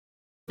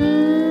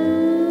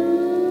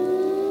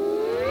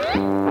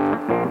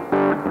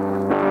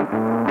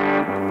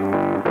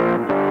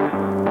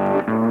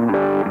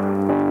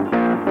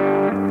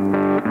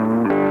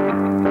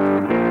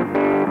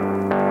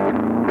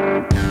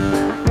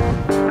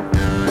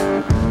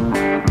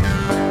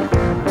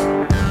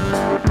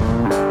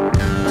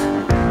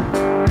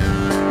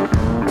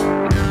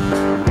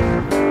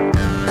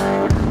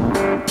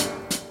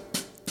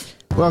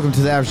Welcome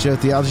to the Average Joe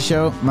Theology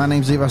Show. My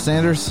name's Levi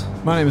Sanders.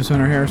 My name is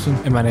Hunter Harrison.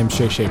 And my name's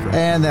Shay Schaefer.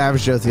 And the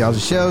Average Joe Theology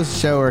Show is a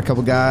show where a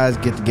couple guys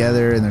get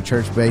together in their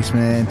church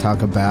basement and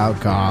talk about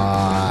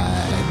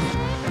God.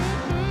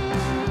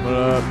 What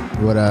up?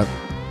 What up?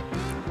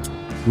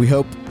 We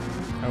hope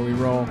How we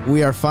roll?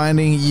 we are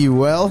finding you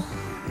well.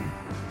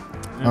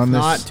 If On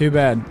not, this- too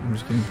bad. I'm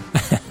just kidding.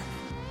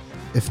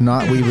 If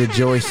not, we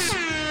rejoice.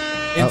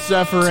 In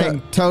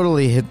suffering.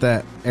 Totally hit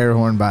that air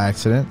horn by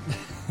accident.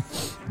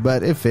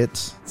 But it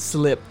fits.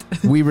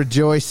 Slipped. We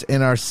rejoice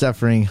in our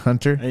suffering,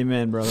 Hunter.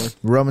 Amen, brother.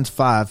 Romans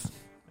 5.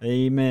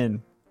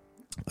 Amen.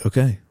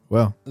 Okay,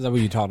 well, Is that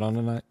what you taught on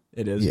tonight?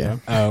 It is, Yeah.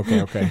 Oh,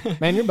 okay.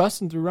 Man, you're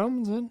busting through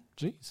Romans then?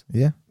 Jeez.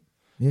 yeah.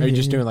 Are you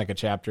just doing like a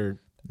chapter?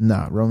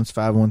 No, Romans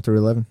 5, 1 through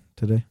 11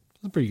 today.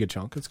 That's a pretty good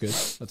chunk. That's good.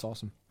 That's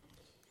awesome.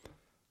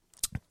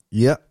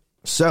 Yep.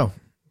 So,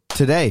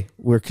 today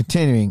we're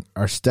continuing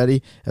our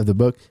study of the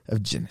book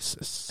of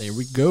Genesis. There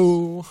we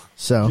go.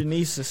 So,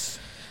 Genesis.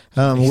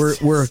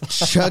 we're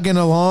chugging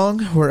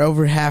along. We're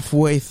over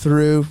halfway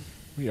through.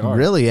 We are.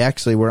 Really,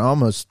 actually, we're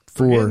almost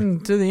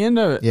Getting to the end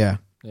of it. Yeah.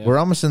 Yeah. We're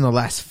almost in the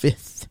last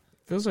fifth.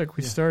 Feels like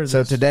we started So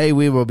this. today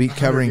we will be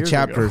covering years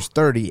chapters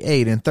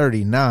 38 and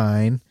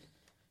 39.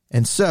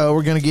 And so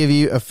we're going to give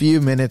you a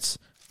few minutes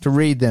to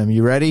read them.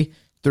 You ready?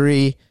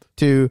 3,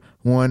 2,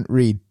 1,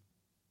 read.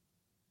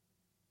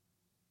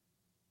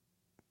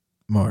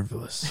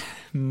 Marvelous.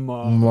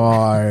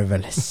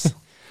 Marvelous.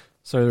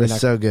 So, That's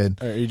so good.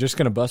 are you just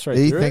going to bust right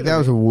Do you through think it? that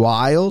was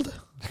wild?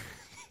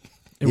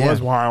 It Yeah.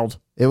 was wild.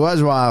 It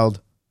was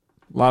wild.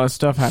 A lot of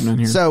stuff happening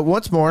here. So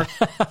once more,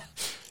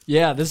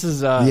 Yeah, this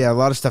is... yeah, a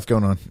lot of stuff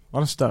going on. a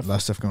lot of stuff. A lot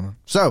of stuff going on.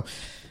 So,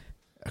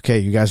 okay,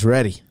 you guys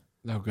ready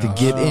Oh, to God.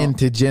 get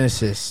into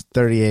Genesis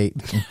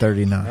 38 and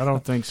 39? I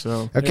don't think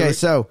so. Okay,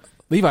 so,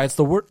 Levi, it's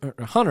the word...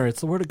 Hunter, it's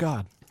the word of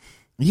God.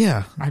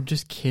 yeah. I'm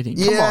just kidding.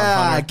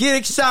 Yeah, Hunter. get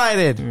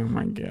excited. Oh,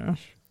 my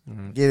gosh.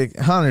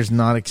 Hunter's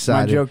not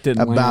excited joke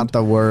didn't about land.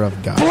 the word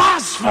of God.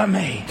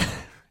 Blasphemy!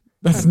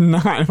 That's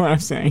not what I'm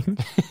saying.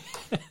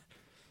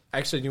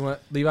 Actually, you want...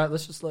 Levi,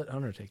 let's just let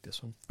Hunter take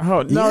this one.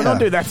 Oh, no, Yeah. don't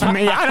do that to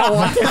me. I don't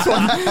want this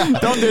one.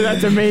 Don't do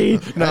that to me.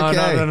 No,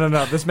 Okay.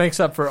 no. This makes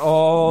up for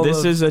all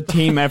This is a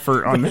team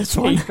effort on this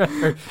one. All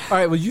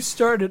right, well, you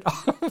started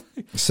off.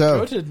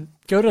 So,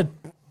 Go to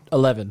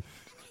 11.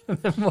 And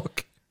then we'll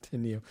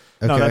continue.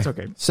 No, that's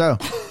okay. So,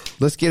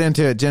 let's get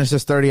into it.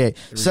 Genesis 38.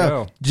 we So,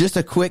 go. just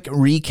a quick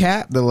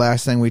recap. The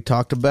last thing we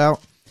talked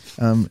about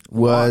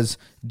was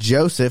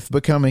Joseph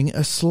becoming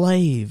a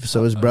slave.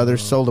 So, his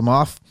brothers sold him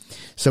off.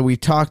 So, we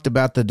talked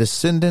about the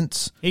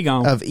descendants He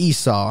gone. of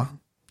Esau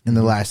in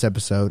the last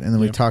episode. And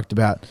then we talked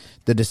about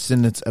the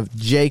descendants of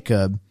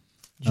Jacob.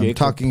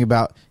 Talking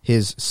about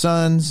his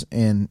sons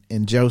and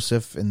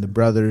Joseph and the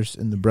brothers.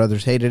 And the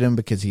brothers hated him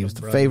because he was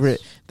the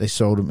favorite. They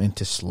sold him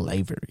into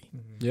slavery.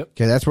 Yep.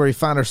 Okay, that's where we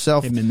find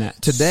ourselves Him in that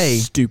today.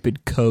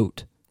 stupid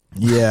coat.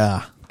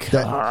 Yeah.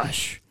 That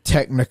Gosh.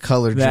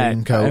 Technicolor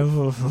dream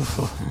coat.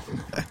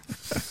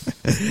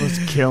 Let's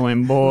kill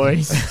him,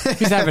 boys.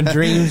 He's having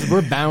dreams.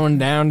 We're bowing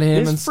down to him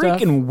This and stuff.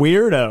 freaking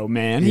weirdo,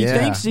 man. He Yeah.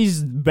 thinks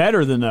he's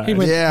better than us.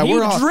 Yeah, he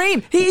we're all-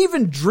 He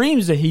even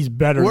dreams that he's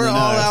better We're than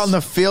all us. out in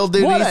the field,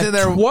 dude. What He's a in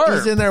there. twerp.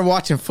 He's in there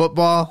watching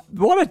football,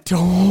 What a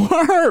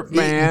twerp,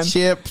 man. eating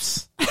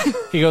chips.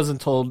 He goes and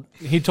told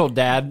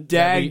Dad.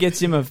 Dad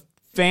gets him a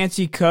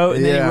fancy coat,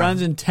 and then Yeah. he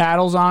runs and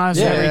tattles on us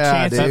every Yeah,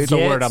 chance dude. he That's the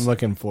gets. word I'm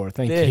looking for.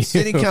 Thank This.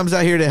 you. Then he comes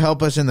out here to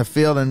help us in the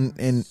field,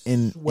 and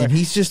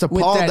he's just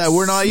appalled that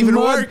we're not even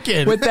smug-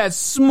 working. with that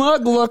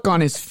smug look on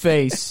his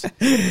face.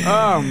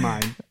 Oh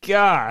my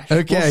gosh!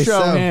 Okay, we'll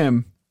show so-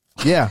 him.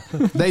 Yeah,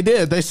 they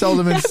did. They sold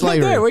him into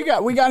slavery. There,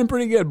 we got him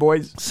pretty good,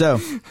 boys.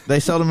 So they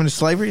sold him into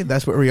slavery.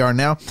 That's where we are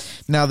now.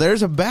 Now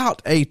there's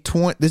about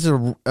this is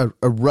a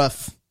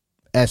rough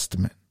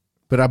estimate,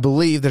 but I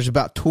believe there's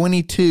about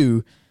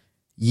 22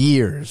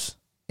 years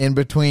in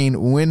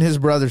between when his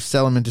brothers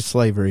sell him into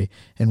slavery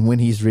and when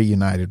he's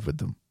reunited with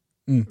them.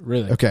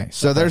 Really? Okay,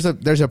 so there's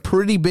a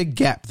pretty big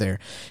gap there,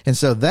 and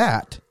so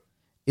that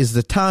is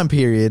the time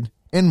period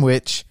in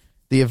which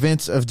the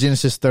events of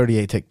Genesis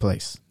 38 take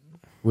place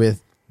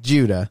with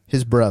Judah,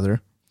 his brother,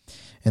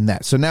 and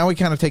that. So now we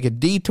kind of take a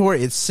detour.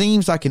 It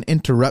seems like an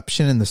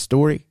interruption in the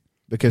story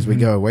because we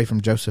go away from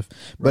Joseph,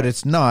 but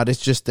it's not. It's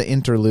just the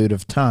interlude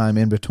of time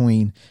in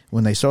between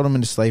when they sold him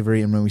into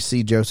slavery and when we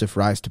see Joseph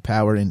rise to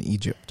power in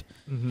Egypt.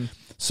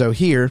 So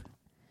here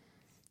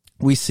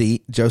we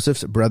see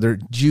Joseph's brother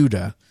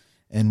Judah,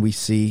 and we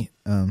see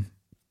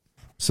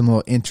some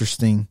little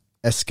interesting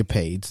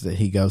escapades that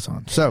he goes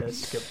on. So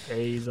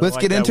let's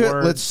get into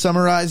it. Let's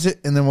summarize it,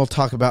 and then we'll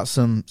talk about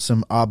some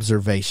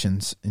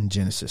observations in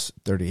Genesis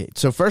 38.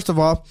 So first of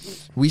all,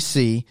 we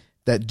see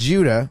that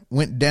Judah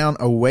went down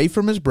away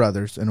from his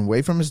brothers and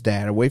away from his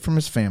dad, away from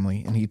his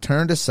family, and he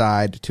turned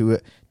aside to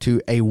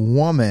a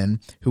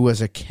woman who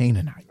was a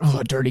Canaanite. Oh,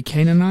 a dirty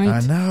Canaanite. I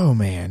know,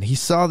 man. He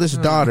saw this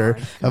daughter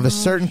of a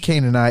certain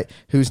Canaanite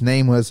whose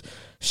name was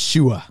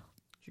Shua.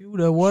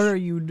 Judah, what are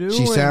you doing?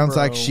 She sounds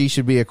bro? like she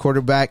should be a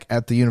quarterback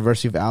at the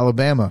University of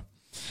Alabama.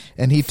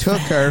 And he took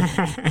her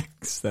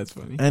That's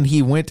funny. and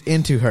he went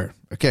into her.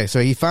 Okay, so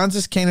he finds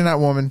this Canaanite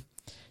woman,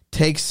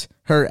 takes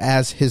her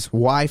as his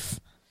wife.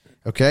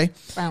 Okay,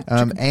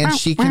 and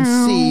she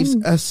conceives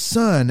a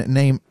son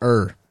named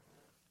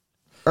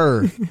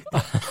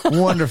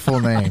Wonderful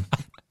name.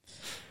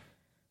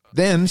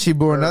 Then she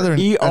bore another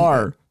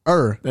E-R.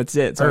 Ur. That's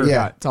it. That's all you Yeah.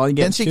 got. That's all you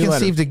get. Then she 2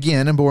 conceived letters.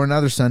 again and bore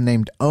another son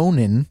named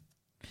Onan.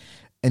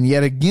 And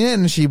yet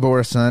again she bore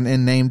a son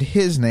and named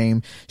his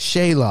name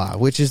Shelah,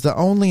 which is the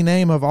only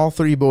name of all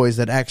 3 boys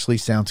that actually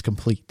sounds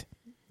complete.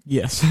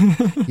 Yes.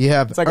 You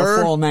have It's like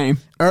a full name.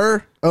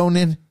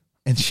 Onan,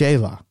 and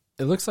Shelah.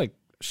 It looks like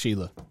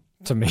Sheila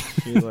to me.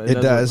 It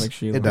does. Like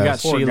Sheila. It does. We got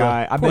Poor Sheila.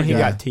 guy. I Poor bet he guy.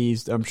 got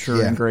teased, I'm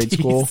sure, Yeah. in grade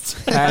school.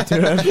 Had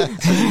to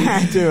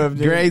have. Dude.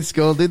 Grade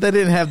school, dude. They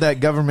didn't have that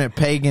government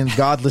pagan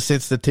godless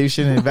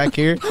institution in back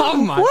here. Oh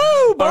my!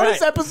 Woo! Bonus All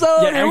right.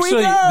 episode. Yeah, Here we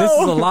actually, go. this is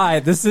a lie.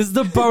 This is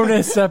the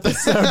bonus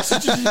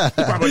episode.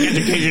 Public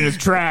education is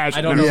trash.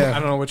 I don't know. Yeah. I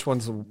don't know which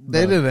one's. The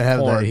They didn't have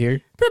horn. that here.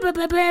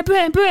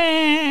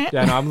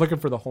 Yeah, no, I'm looking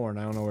for the horn.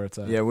 I don't know where it's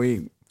at. Yeah,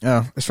 we.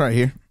 Oh, it's right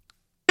here.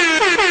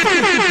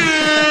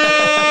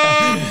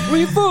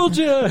 We fooled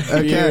you.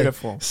 Okay.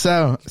 Beautiful.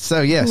 So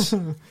yes.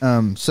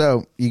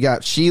 So you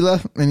got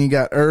Sheila and you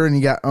got and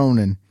you got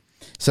Onan.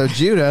 So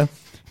Judah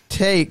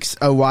takes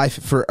a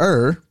wife for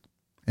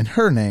and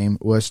her name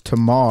was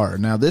Tamar.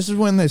 Now this is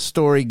when the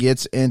story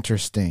gets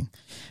interesting.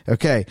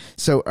 Okay.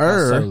 So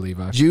so,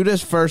 Levi?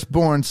 Judah's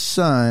firstborn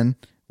son,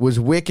 was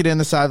wicked in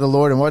the sight of the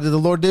Lord, and what did the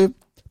Lord do?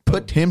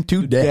 Put him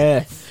to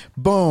death.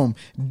 Boom.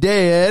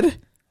 Dead.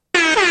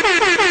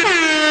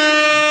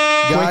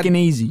 Quick and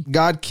easy.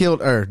 God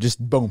killed Just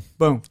boom.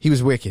 Boom. He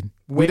was wicked.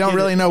 We Wicked don't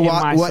really know in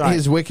my what sight.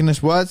 his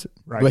wickedness was,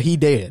 Right. but he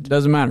did.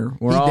 Doesn't matter.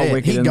 We're He all did.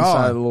 wicked He in the sight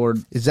gone. of the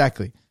Lord.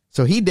 Exactly.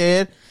 So he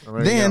did. There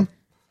you Then go.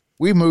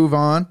 we move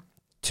on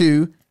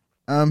to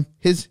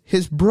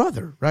his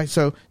brother, right?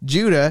 So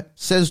Judah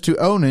says to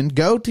Onan,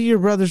 "Go to your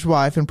brother's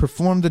wife and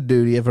perform the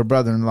duty of a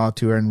brother-in-law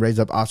to her and raise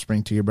up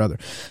offspring to your brother."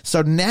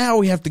 So now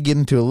we have to get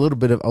into a little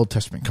bit of Old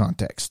Testament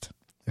context.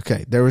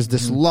 Okay, there was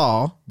this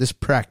law, this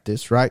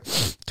practice, right,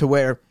 to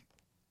where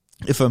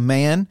if a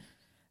man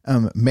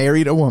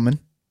married a woman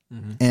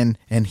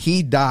and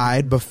he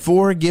died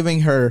before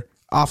giving her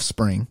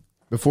offspring,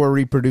 before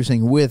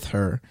reproducing with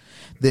her,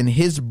 then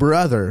his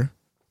brother,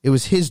 it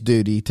was his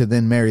duty to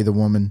then marry the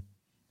woman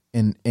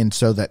and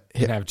so that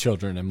And have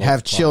children and have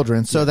multiply.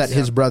 children so that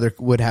his brother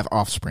would have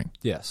offspring.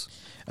 Yes.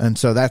 And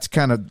so that's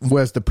kind of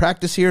was the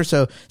practice here.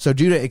 So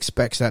Judah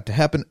expects that to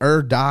happen.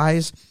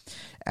 Dies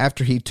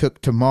after he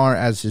took Tamar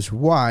as his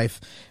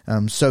wife.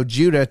 So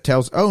Judah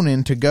tells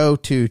Onan to go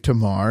to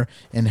Tamar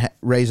and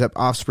raise up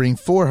offspring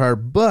for her.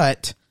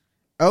 But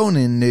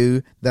Onan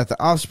knew that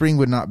the offspring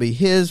would not be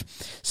his.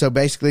 So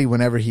basically,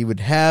 whenever he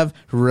would have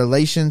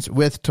relations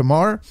with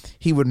Tamar,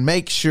 he would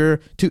make sure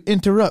to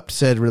interrupt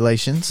said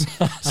relations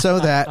so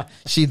that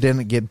she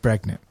didn't get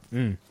pregnant.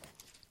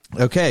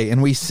 Okay,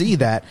 and we see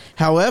that.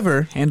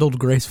 However, Handled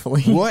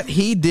gracefully. what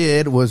he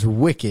did was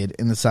wicked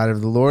in the sight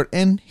of the Lord,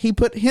 and he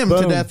put him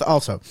to Boom. death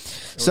also.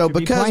 So you be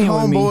because playing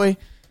with me. homeboy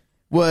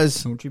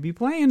was Don't you be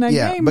playing that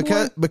game,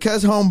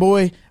 because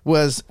homeboy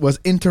was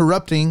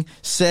interrupting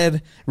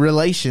said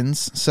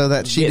relations so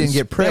that she Getting didn't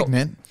get spilt.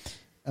 pregnant,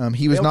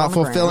 he was Spilt not on the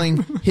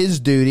fulfilling his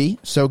duty,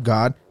 so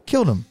God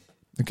killed him.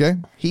 Okay,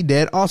 he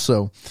did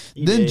also.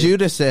 Then did.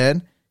 Judah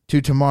said to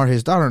Tamar,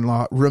 his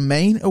daughter-in-law,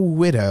 "Remain a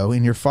widow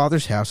in your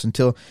father's house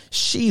until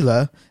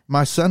Shelah,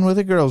 my son with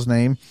a girl's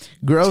name,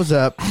 grows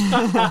up."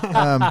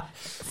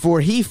 For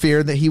he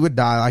feared that he would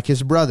die like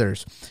his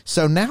brothers.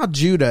 So now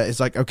Judah is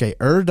like, okay,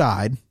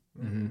 died.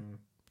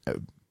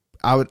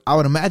 I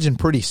would imagine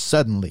pretty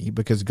suddenly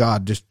because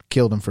God just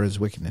killed him for his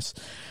wickedness.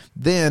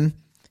 Then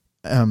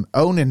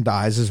Onan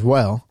dies as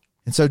well,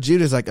 and so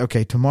Judah's like,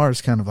 okay, Tamar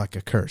is kind of like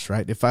a curse,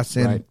 right? If I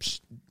send Right.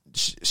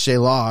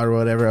 Shelah or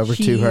whatever over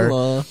to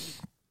her,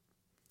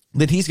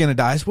 then he's going to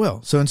die as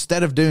well. So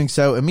instead of doing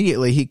so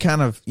immediately, he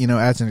kind of,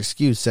 as an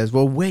excuse says,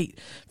 well, wait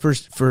for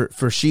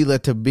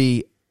Shelah to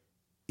be,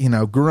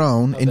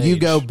 grown Of and you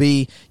age. go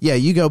be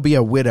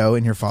a widow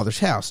in your father's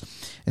house.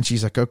 And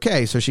she's like,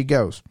 okay. So she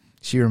goes.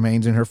 She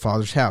remains in her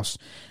father's house.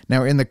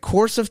 Now, in the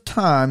course of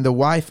time, the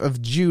wife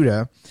of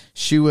Judah,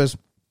 Shua's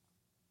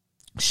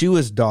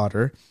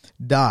daughter,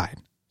 died.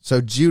 So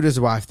Judah's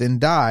wife then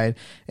died,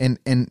 and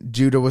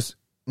Judah was,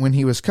 when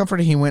he was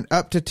comforted, he went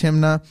up to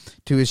Timnah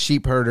to his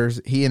sheep herders,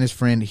 he and his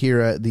friend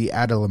Hira the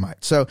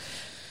Adullamite.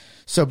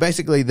 So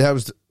basically, that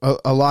was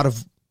a lot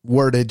of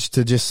wordage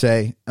to just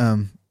say,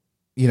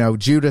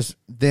 Judah's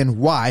then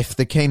wife,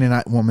 the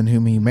Canaanite woman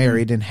whom he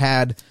married and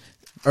had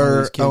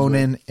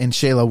Onan and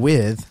Shelah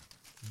with,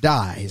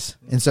 dies.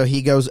 And so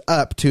he goes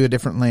up to a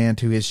different land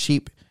to his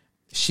sheep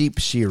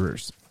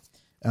shearers.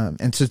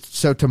 And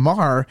so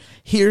Tamar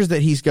hears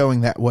that he's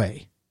going that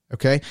way.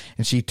 Okay.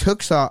 And she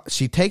takes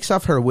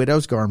off her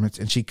widow's garments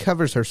and she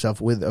covers herself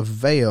with a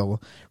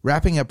veil,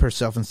 wrapping up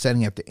herself and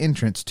setting up the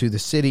entrance to the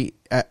city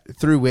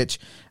to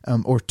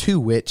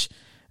which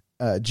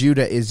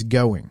Judah is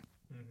going.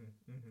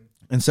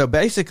 And so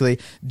basically,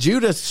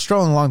 Judah's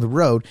strolling along the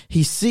road.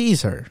 He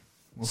sees her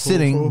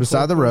sitting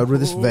beside the road with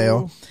this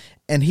veil,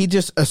 and he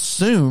just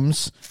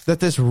assumes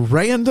that this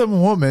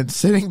random woman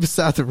sitting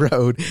beside the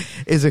road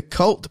is a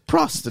cult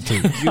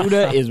prostitute.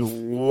 Judah is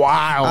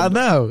wild. I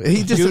know.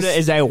 He just Judah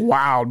is a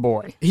wild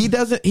boy. he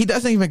doesn't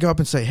even go up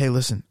and say, "Hey,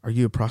 listen, are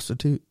you a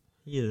prostitute?"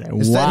 He is a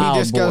Instead, wild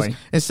he just boy. goes.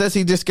 Instead,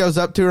 he just goes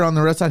up to her on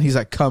the roadside. And he's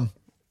like, "Come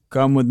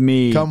Come with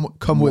me.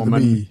 with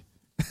woman. me."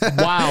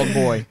 Wild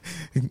boy.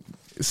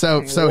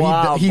 So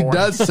Wild he boy.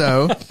 does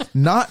so,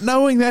 not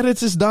knowing that it's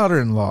his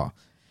daughter-in-law.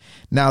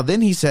 Now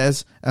then he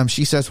says,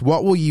 she says,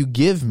 "What will you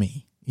give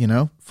me?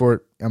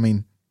 For what are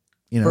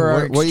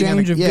you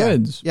exchange of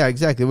goods." Yeah,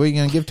 exactly. What are you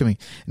going to give to me?"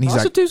 And he's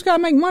like, Prostitutes got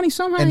to make money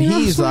somehow. and you know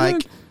he's what I'm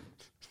like,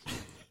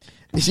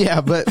 saying?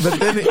 "Yeah, but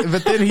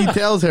then he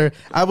tells her,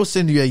 I will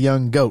send you a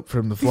young goat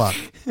from the flock.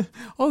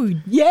 "Oh,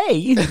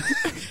 yay.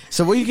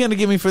 So what are you going to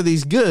give me for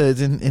these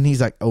goods?" And he's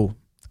like, "Oh,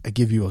 I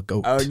give you a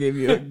goat. I'll give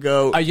you a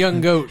goat. A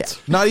young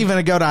goat. Not even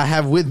a goat I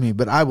have with me,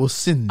 but I will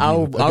send you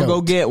I'll a goat." go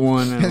get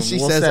one." And she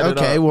we'll says, set it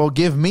 "Okay, up." well,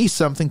 give me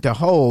something to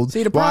hold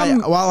See, the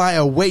problem- while I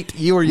await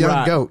your young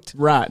right, goat."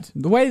 Right.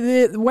 The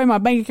way my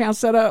bank account's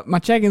set up, my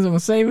checkings and my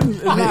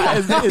savings, it's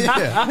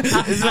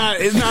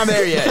not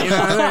there yet. You know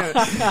what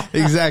I'm saying?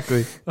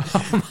 Exactly.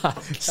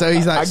 So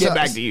he's like, I'll get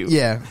back to you.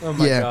 Yeah. Oh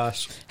my yeah.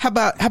 gosh. How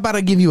about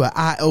I give you an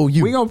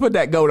IOU? We gonna put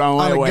that goat on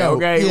On a anyway, goat.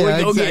 okay? Yeah,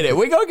 we go exactly. get it.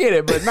 We go get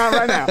it, but not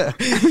right now.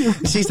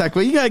 She's like,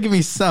 "Well, you gotta give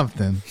me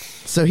something."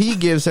 So he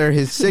gives her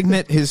his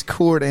signet, his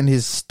cord, and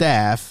his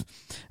staff.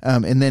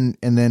 And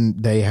then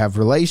they have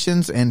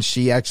relations, and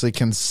she actually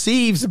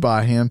conceives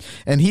by him,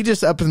 and he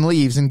just up and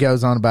leaves and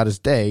goes on about his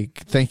day,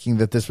 thinking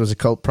that this was a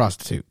cult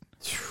prostitute.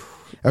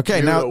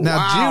 Okay, Judah,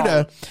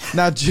 wow.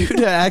 now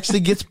Judah actually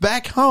gets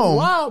back home.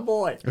 Wow,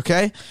 boy.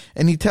 Okay,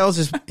 and he tells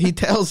his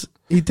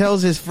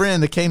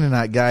friend, the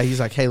Canaanite guy, he's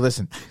like, "Hey,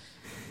 listen,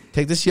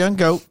 take this young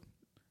goat,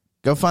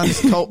 go find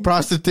this cult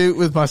prostitute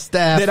with my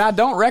staff." That I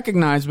don't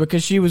recognize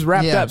because she was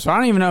wrapped Yeah. up, so I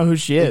don't even know who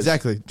she is.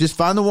 Exactly. Just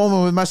find the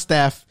woman with my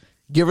staff,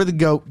 give her the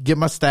goat, get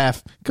my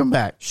staff, come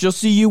back. She'll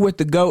see you with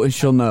the goat and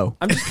she'll know.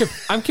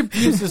 I'm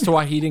confused as to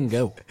why he didn't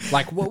go.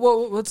 Like,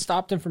 what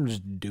stopped him from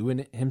just doing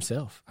it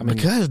himself? I mean,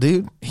 Because,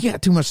 dude, he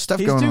got too much stuff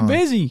He's going too on.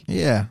 busy.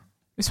 Yeah.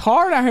 It's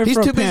hard out here He's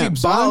for too a pimp,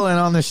 busy son. balling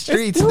on the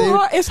streets, It's too dude.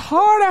 hard. It's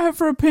hard out here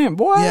for a pimp,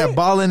 boy. Yeah,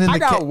 balling in I the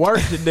got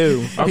work to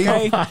do.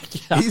 Okay,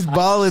 He's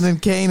balling in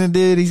Canaan,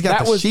 dude. He's got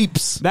That the was-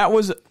 sheeps. that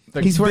was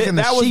He's working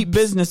the that was sheep.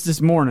 business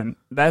this morning.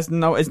 It's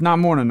not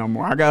morning no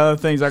more. I got other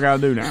things I got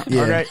to do now.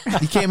 Yeah. Okay,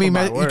 You can't be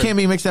My you word. can't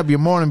be mixing up your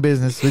morning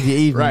business with your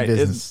evening right.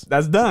 business.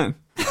 That's done.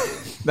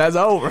 That's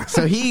over.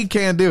 So he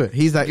can't do it.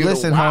 He's like, You're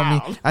 "Listen,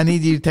 wild. homie, I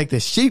need you to take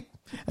this sheep.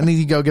 I need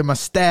you to go get my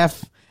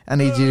staff. I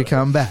need you to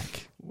come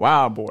back."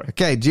 Wow, boy.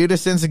 Okay, Judah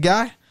sends a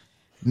guy,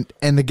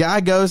 and the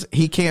guy goes,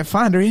 he can't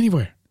find her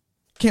anywhere.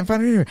 Can't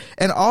find her anywhere.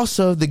 And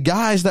also, the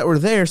guys that were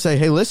there say,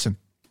 "Hey, listen,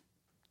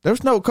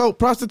 there's no cult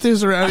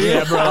prostitutes around here."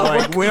 Yeah, bro.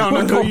 Like we don't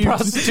know what who you.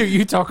 prostitute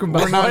you talking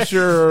about? We're not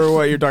sure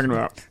what you're talking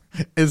about.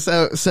 And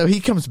so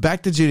he comes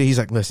back to Judah. He's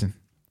like, "Listen,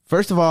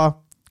 first of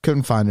all,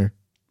 couldn't find her.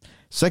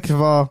 Second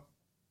of all,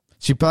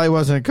 she probably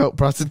wasn't a cult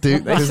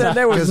prostitute." They said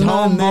there was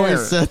none homeboy there.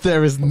 said there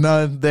was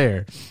none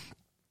there.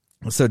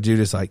 So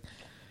Judah's like,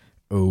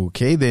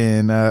 "Okay,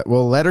 then,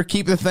 well, let her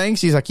keep the thing."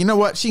 She's like, "You know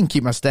what? She can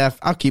keep my staff.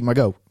 I'll keep my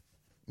goat."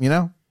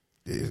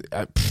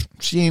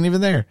 She ain't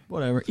even there.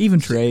 Whatever. Even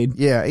trade.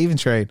 Yeah, even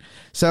trade.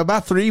 So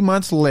about 3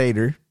 months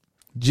later,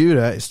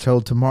 Judah is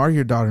told, "Tamar,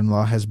 your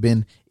daughter-in-law, has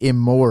been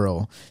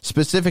immoral."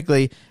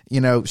 Specifically,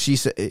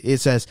 it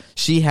says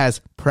she has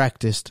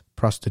practiced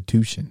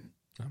prostitution.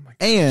 Oh my gosh.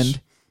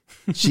 And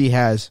she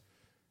has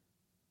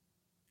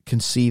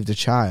conceived a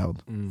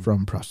child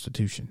from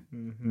prostitution.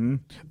 Mm-hmm.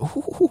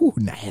 Ooh,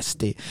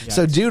 nasty.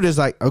 So Judah's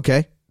like,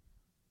 "Okay,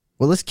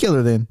 well, let's kill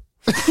her then."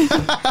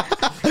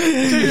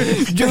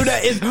 Judah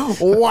is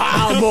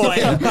wow, boy.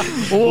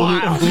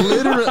 Wow.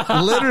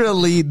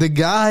 Literally, the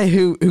guy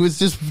who was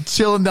just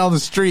chilling down the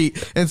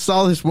street and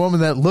saw this woman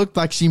that looked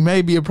like she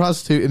may be a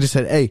prostitute and just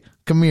said, "Hey,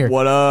 come here."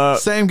 What up?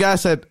 Same guy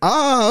said,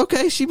 "Oh,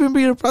 okay, she been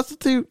being a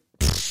prostitute.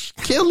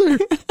 Kill her.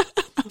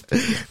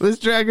 Let's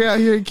drag her out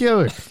here and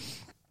kill her."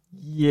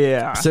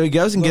 Yeah. So he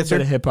goes and a gets bit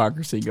her. of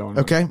hypocrisy going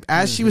on. Okay.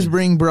 As she was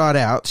being brought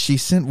out, she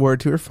sent word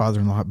to her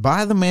father-in-law,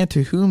 "By the man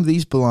to whom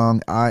these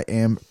belong, I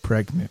am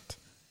pregnant."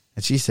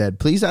 And she said,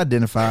 "Please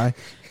identify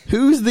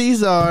whose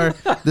these are,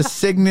 the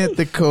signet,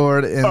 the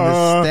cord, and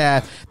the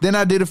staff." Then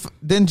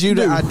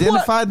Judah Dude,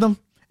 identified them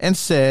and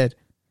said,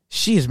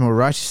 "She is more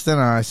righteous than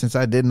I, since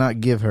I did not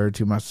give her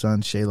to my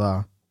son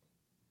Shelah."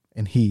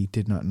 And he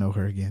did not know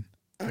her again.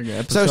 Okay,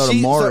 episode of So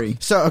Maury. he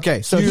are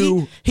sends,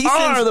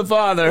 the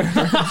father.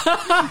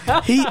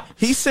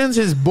 he sends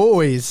his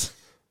boys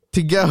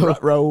to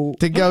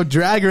go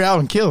drag her out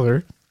and kill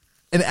her.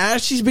 And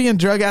as she's being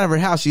dragged out of her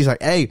house, she's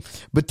like, "Hey,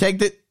 but take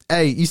the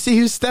Hey, you see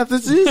whose staff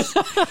this is?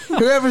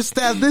 Whoever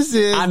staff this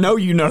is." I know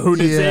you know who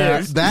this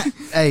is. That's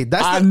I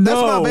my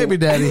know. baby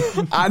daddy.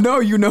 I know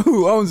you know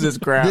who owns this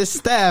crap. This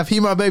staff, he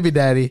my baby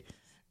daddy.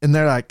 And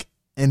they're like,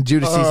 and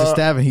Judah sees the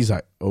staff and he's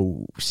like,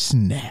 "Oh,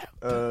 snap."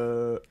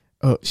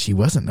 Oh, she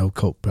wasn't no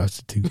cult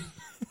prostitute.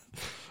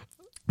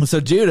 So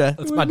Judah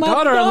That's my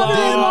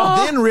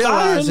daughter-in-law. then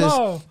realizes,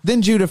 Daughter-in-law.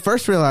 then Judah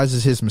first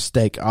realizes his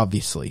mistake,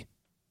 obviously,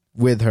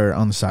 with her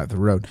on the side of the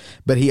road.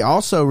 But he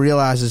also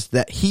realizes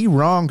that he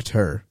wronged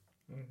her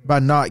by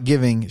not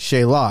giving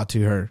Shelah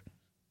to her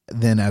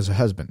then as a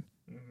husband.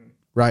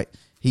 Right?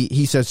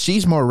 He says,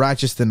 she's more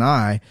righteous than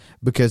I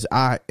because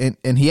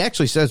and he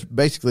actually says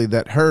basically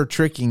that her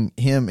tricking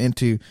him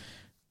into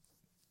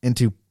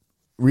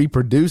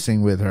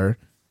reproducing with her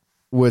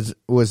was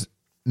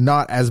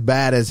not as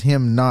bad as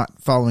him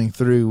not following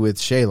through with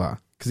Shelah.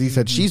 Because he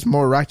said, she's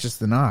more righteous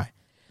than I,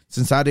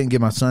 since I didn't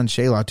give my son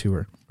Shelah to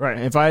her. Right.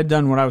 If I had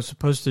done what I was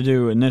supposed to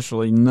do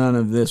initially, none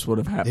of this would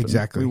have happened.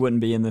 Exactly. We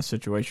wouldn't be in this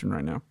situation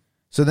right now.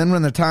 So then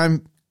when the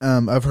time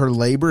of her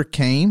labor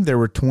came, there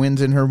were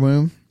twins in her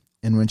womb.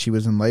 And when she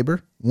was in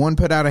labor, one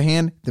put out a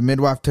hand. The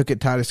midwife took it,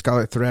 tied a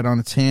scarlet thread on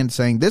its hand,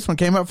 saying, this one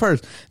came up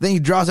first. Then he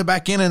draws it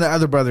back in, and the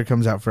other brother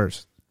comes out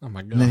first. Oh,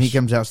 my gosh. And then he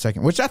comes out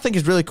second, which I think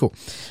is really cool.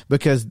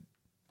 Because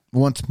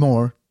once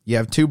more, you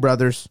have two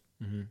brothers.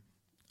 Mm-hmm.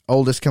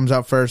 Oldest comes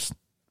out first,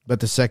 but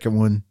the second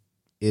one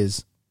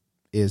is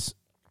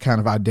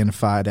kind of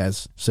identified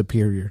as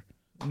superior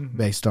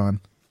based on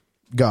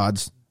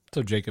God's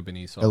So Jacob and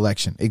Esau.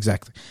 election.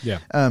 Exactly. Yeah.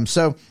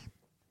 So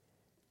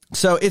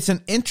it's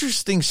an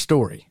interesting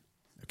story.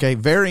 Okay,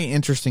 very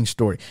interesting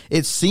story.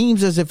 It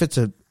seems as if it's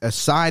a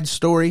side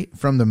story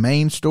from the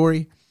main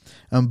story,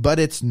 but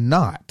it's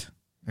not.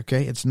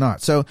 Okay, it's not.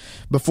 So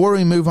before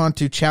we move on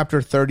to chapter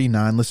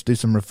 39, let's do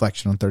some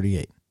reflection on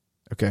 38.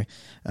 Okay,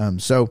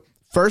 so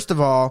first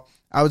of all,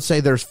 I would say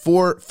there's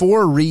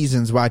four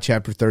reasons why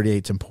chapter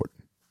 38 is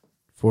important.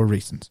 4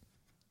 reasons.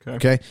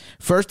 Okay.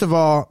 First of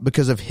all,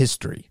 because of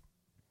history.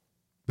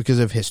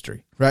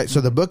 Right?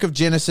 So the book of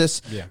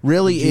Genesis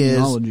really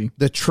is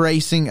the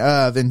tracing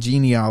of and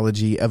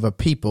genealogy of a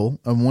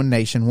people, of one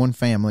nation, one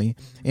family,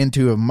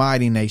 into a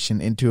mighty nation,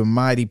 into a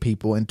mighty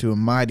people, into a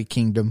mighty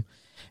kingdom,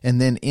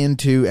 and then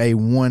into a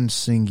one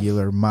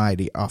singular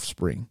mighty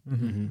offspring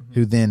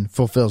who then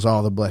fulfills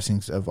all the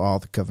blessings of all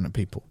the covenant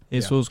people.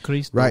 Jesus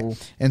Christ.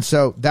 Right? And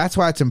so that's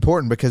why it's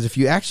important, because if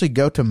you actually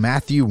go to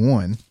Matthew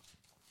 1,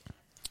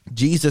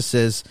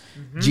 Jesus'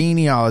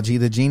 genealogy,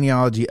 the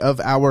genealogy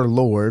of our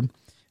Lord,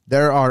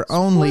 there are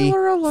only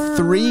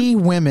 3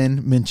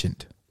 women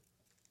mentioned.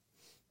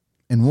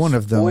 And one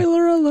of them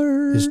Spoiler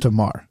alert. is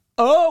Tamar.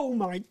 Oh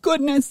my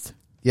goodness.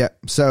 Yeah.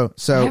 So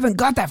I haven't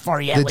got that far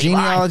yet. the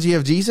genealogy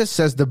of Jesus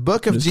says the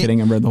book of Just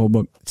kidding. I read the whole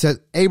book. says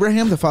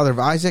Abraham, the father of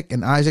Isaac,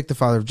 and Isaac, the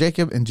father of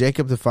Jacob, and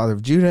Jacob, the father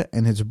of Judah,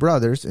 and his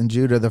brothers, and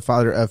Judah, the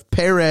father of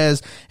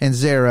Perez and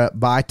Zerah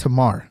by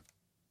Tamar.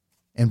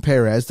 And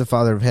Perez, the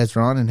father of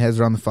Hezron, and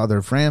Hezron, the father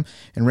of Ram,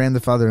 and Ram, the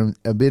father of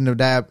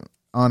Abinadab,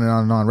 on and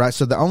on and on, right?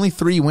 So the only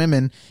 3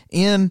 women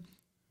in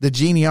the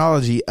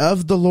genealogy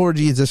of the Lord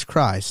Jesus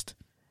Christ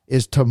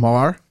is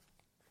Tamar,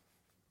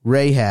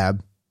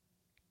 Rahab,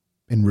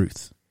 and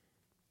Ruth.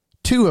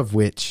 2 of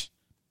which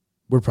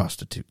were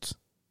prostitutes.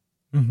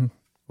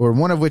 Or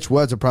one of which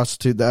was a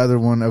prostitute, the other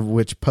one of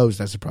which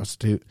posed as a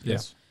prostitute.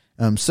 Yes.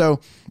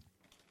 So,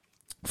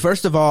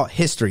 first of all,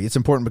 history. It's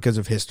important because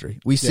of history.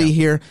 We see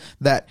here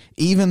that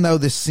even though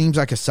this seems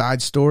like a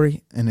side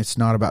story and it's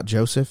not about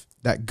Joseph,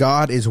 that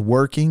God is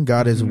working,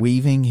 God is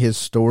weaving his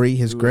story,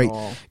 his great...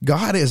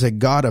 God is a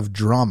God of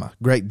drama,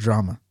 great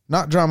drama.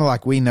 Not drama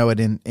like we know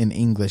it in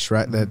English,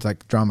 right? That's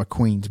like drama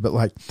queens, but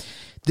like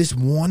this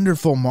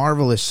wonderful,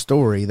 marvelous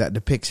story that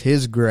depicts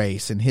his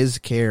grace and his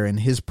care and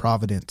his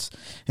providence.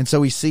 And so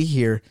we see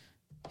here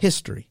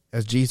history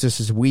as Jesus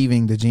is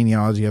weaving the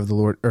genealogy of the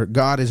Lord, or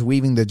God is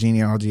weaving the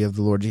genealogy of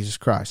the Lord Jesus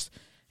Christ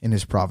in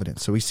his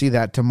providence. So we see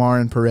that Tamar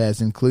and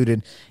Perez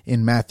included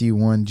in Matthew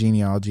 1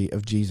 genealogy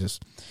of Jesus.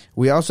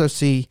 We also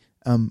see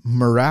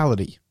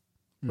morality,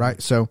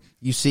 right? So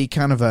you see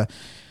kind of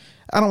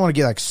I don't want to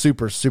get like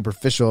super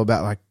superficial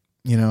about like,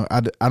 you know,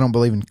 I don't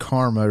believe in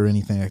karma or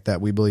anything like that.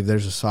 We believe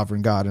there's a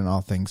sovereign God and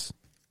all things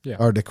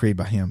are decreed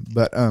by him.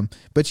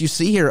 But you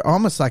see here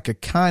almost like a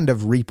kind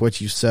of reap what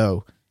you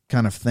sow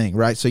kind of thing,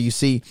 right? So you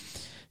see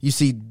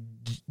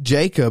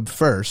Jacob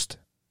first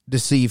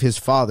deceive his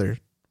father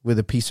with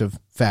a piece of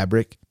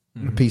fabric,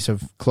 a piece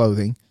of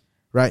clothing,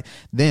 right?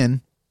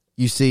 Then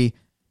you see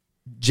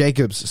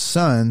Jacob's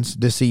sons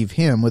deceive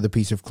him with a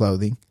piece of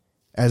clothing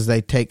as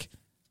they take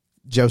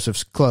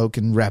Joseph's cloak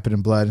and wrap it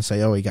in blood and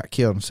say, oh, he got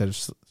killed instead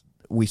of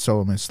we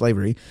sold him in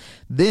slavery.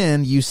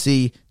 Then you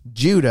see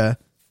Judah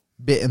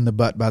bit in the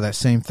butt by that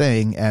same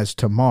thing as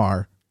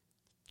Tamar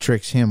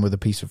tricks him with a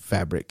piece of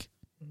fabric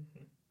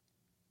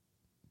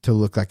to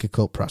look like a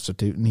cult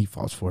prostitute, and he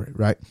falls for it,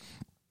 right?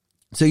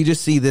 So you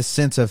just see this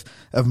sense of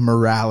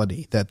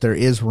morality, that there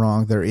is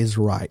wrong, there is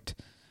right.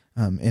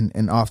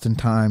 And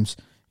oftentimes,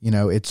 you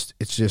know, it's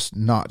just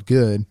not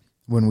good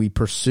when we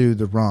pursue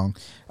the wrong.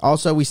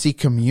 Also, we see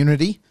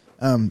community.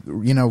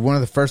 You know, one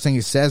of the first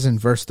things it says in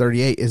verse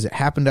 38 is it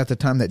happened at the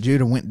time that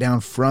Judah went down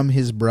from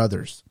his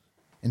brothers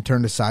and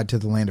turned aside to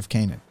the land of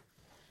Canaan.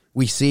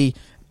 We see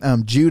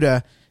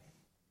Judah,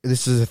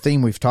 this is a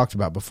theme we've talked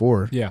about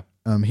before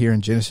here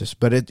in Genesis,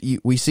 but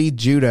we see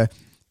Judah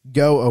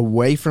go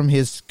away from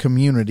his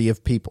community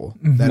of people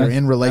that are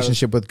in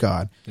relationship with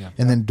God,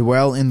 and then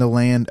dwell in the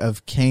land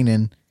of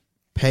Canaan,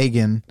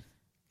 pagan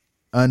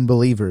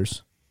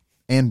unbelievers,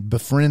 and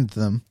befriend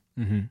them.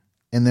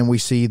 And then we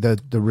see the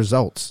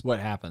results. What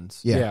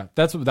happens? Yeah.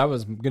 That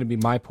was going to be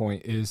my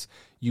point. Is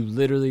you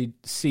literally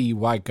see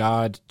why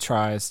God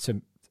tries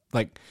to,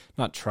 like,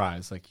 not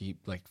tries, like he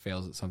like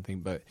fails at something,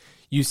 but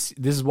this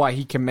is why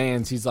he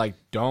commands. He's like,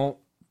 don't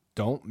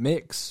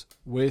mix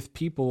with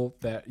people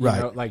that you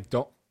know, like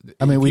don't.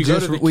 I mean, we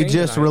just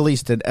Canaanites,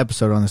 released an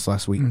episode on this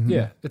last week.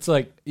 Yeah, it's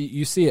like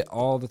you see it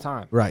all the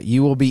time. Right,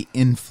 you will be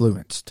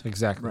influenced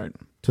Exactly. Right.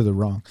 to the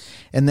wrong.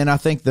 And then I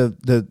think the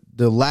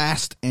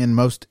last and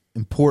most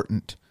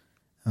important,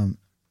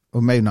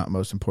 well, maybe not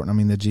most important. I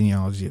mean, the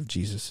genealogy of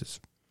Jesus is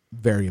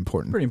very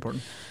important. Pretty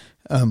important.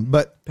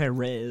 But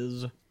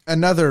Perez.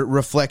 another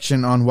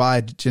reflection on why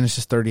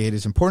Genesis 38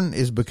 is important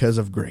is because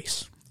of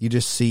grace. You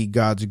just see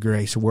God's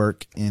grace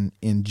work in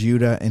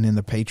Judah and in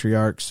the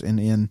patriarchs and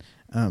in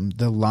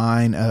the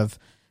line of,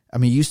 I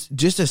mean, you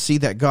just to see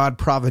that God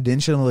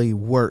providentially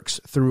works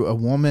through a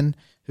woman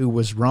who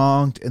was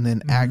wronged and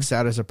then acts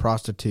out as a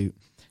prostitute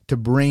to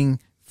bring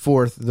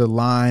forth the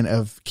line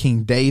of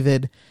King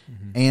David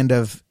and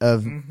of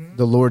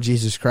the Lord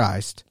Jesus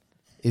Christ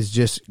is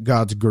just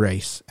God's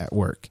grace at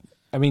work.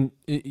 I mean,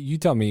 you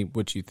tell me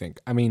what you think.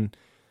 I mean,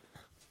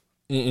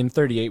 in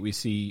 38, we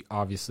see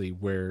obviously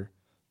where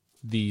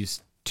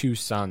these two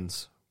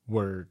sons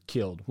were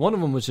killed. One of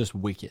them was just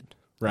wicked,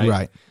 right?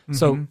 Right.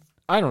 So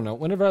I don't know.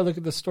 Whenever I look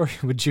at the story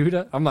with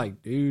Judah, I'm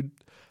like, dude,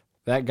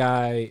 that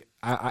guy.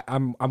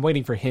 I'm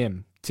waiting for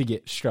him to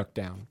get struck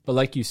down. But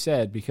like you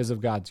said, because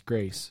of God's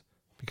grace,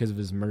 because of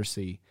His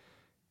mercy,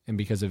 and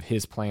because of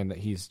His plan that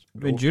He's.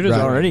 I mean, Judah's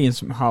already in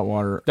some hot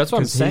water. That's what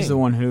I'm 'cause saying. He's the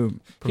one who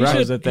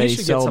proposes that they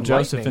sell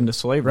Joseph into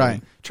slavery.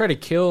 Right. Try to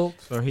kill.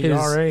 So he's his,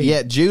 already.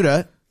 Yet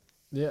Judah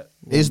Yeah.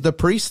 is the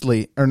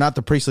priestly, or not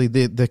the priestly,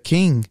 the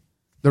king,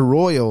 the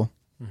royal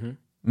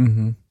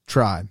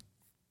tribe.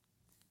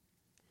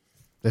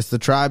 That's the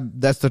tribe.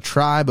 That's the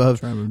tribe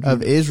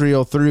of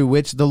Israel through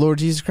which the Lord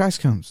Jesus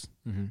Christ comes.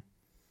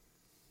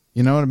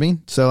 You know what I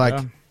mean? So like,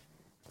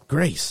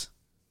 grace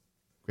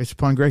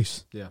upon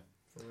grace. Yeah.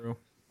 For real.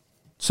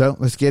 So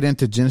let's get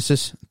into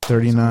Genesis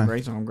 39.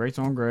 Grace on grace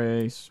on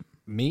grace.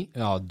 Me?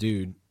 Oh,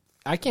 dude.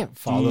 I can't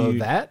follow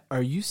Dude. that.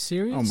 Are you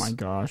serious? Oh my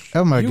gosh.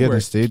 Oh my You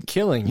goodness, were dude!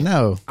 killing it.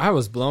 No, I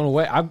was blown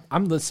away.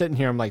 I'm sitting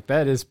here. I'm like,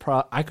 that is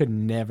I could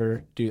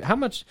never do. How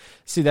much?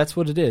 See, that's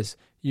what it is.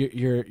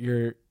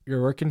 You're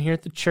working here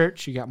at the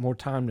church. You got more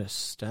time to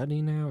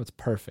study now. It's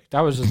perfect.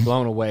 I was just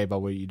blown away by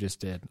what you just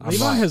did. I'm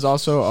Levi like, has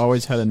also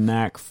always had a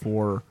knack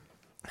for.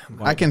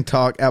 I can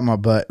talk out my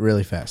butt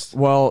really fast.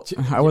 Well,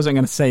 I wasn't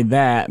going to say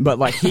that, but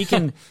like he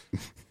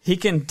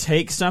can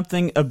take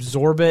something,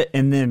 absorb it,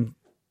 and then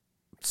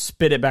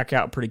spit it back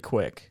out pretty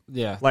quick.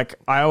 yeah. Like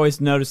I always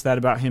noticed that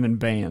about him in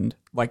band.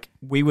 Like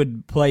we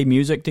would play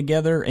music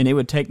together, and it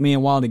would take me a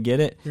while to get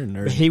it. You're a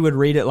nerd. But he would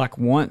read it like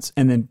once,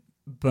 and then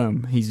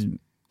boom, he's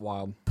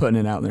Wild. putting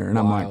it out there, and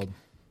I'm Wild.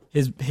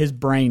 like, his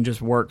brain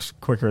just works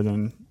quicker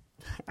than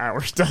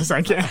ours does,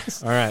 I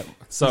guess. All right.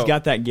 So He's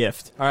got that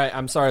gift. all right.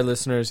 I'm sorry,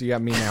 listeners. You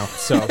got me now.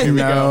 So here we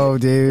No,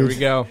 go. Here dude. we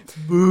go.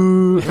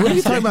 What are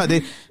you talking about,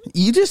 dude?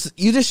 You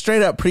just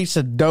straight up preached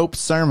a dope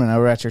sermon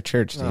over at your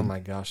church, dude. Oh my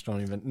gosh!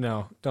 Don't even.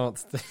 No. Don't.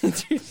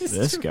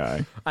 This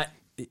guy.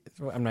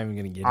 I'm not even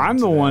gonna get. I'm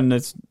into the that. one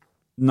that's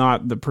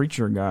not the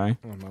preacher guy.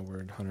 Oh my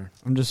word, Hunter.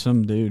 I'm just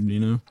some dude, you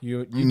know.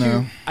 You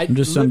No. I'm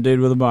just some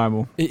dude with a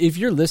Bible. If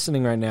you're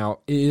listening right now,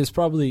 it is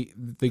probably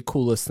the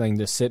coolest thing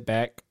to sit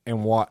back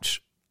and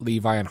watch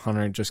Levi and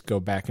Hunter just go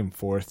back and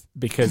forth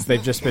because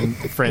they've just been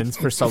friends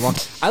for so long.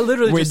 I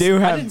literally We do I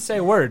have- didn't say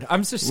a word.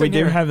 I'm just We sitting do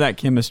here have that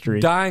chemistry.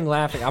 dying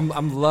laughing.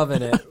 I'm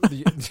loving it.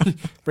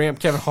 Bring up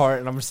Kevin Hart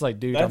and I'm just like,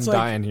 dude, That's I'm like-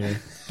 dying here.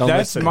 Don't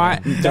That's listen. my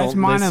to him. that's Don't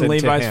mine and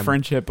listen to Levi's him.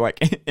 friendship,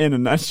 like in a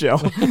nutshell.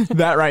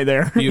 That right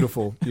there.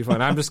 Beautiful.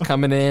 And I'm just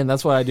coming in.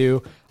 That's what I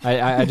do.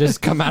 I just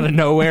come out of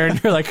nowhere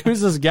and you're like, who's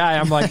this guy?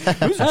 I'm like,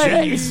 who's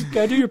Jace?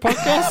 Can I do your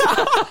podcast?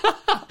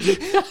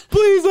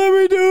 Please let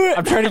me do it.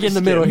 I'm trying to get in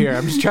the middle here.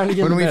 I'm just trying to get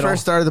in When the we middle.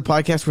 first started the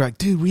podcast, we're like,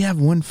 dude, we have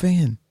one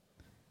fan.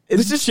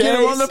 It's just get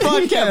him on the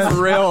podcast.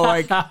 For real.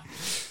 Like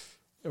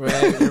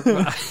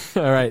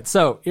All right,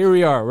 so here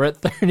we are. We're at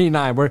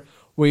 39.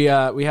 We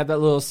had that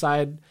little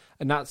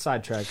not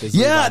sidetrack. as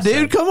Yeah, Levi dude,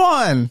 said. come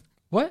on.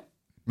 What?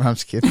 No, I'm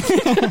just kidding.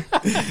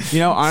 you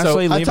know,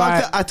 honestly, So,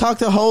 Levi. I talked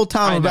the whole I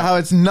time know. about how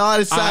it's not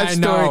a side I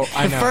story. know,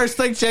 I The know. first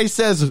thing Chase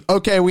says is,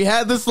 okay, we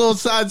had this little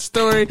side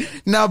story.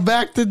 Now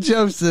back to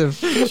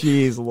Joseph.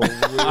 Jeez,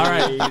 Louise, All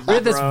right, we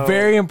had this bro.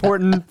 very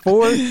important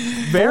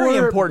very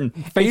four- important.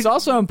 It's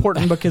also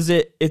important because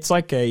it's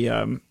like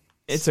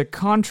it's a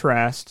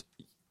contrast.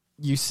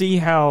 You see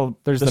how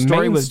There's the the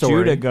story main with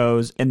story. Judah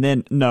goes, and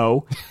then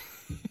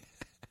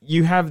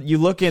you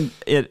look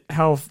at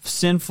how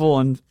sinful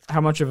and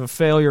how much of a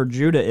failure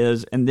Judah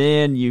is, and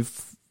then you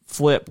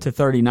flip to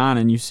 39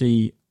 and you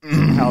see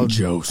how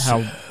Joseph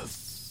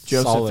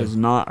Solid. is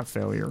not a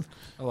failure.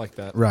 I like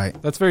that. Right.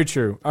 That's very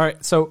true. All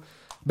right, so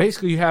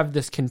basically you have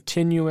this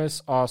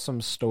continuous,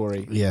 awesome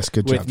story. Yes,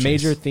 good job, with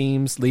major Chase.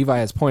 themes. Levi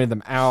has pointed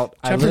them out.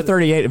 Chapter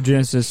 38 of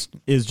Genesis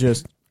is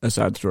just a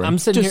side story. I'm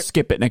sitting just here-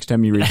 skip it next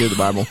time you read through the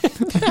Bible.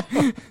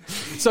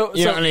 So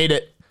need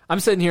it. I'm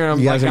sitting here and I'm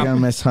You guys like, are going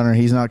to miss Hunter.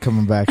 He's not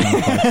coming back on the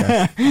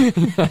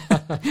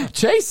podcast.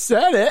 Chase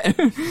said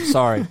it.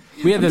 sorry.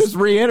 We had Just this.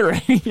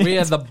 reiterating. We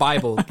had the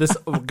Bible, this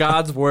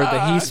God's word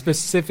that He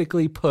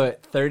specifically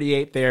put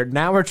 38 there.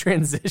 Now we're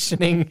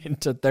transitioning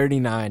into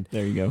 39.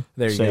 There you go.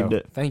 There you Saved go.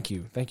 it. Thank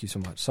you so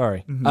much.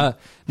 Sorry.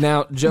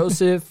 Now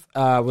Joseph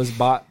was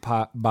bought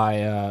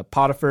by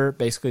Potiphar,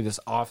 basically this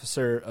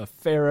officer of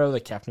Pharaoh, the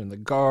captain of the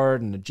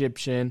guard, an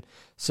Egyptian.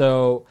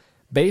 So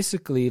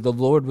basically, the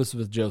Lord was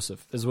with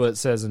Joseph, is what it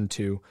says in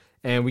 2.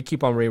 And we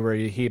keep on reading where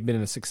he had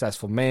been a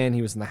successful man.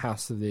 He was in the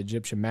house of the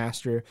Egyptian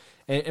master.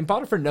 And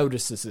Potiphar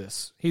notices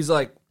this. He's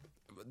like,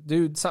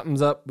 dude,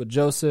 something's up with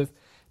Joseph.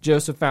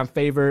 Joseph found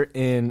favor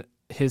in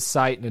his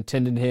sight and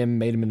attended him,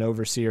 made him an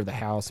overseer of the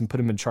house, and put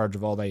him in charge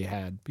of all that he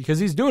had. Because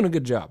he's doing a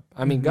good job.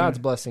 I mean, God's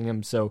blessing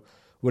him, so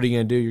what are you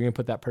going to do? You're going to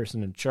put that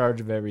person in charge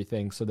of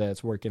everything so that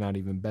it's working out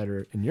even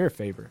better in your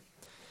favor.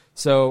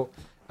 So,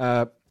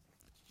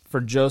 for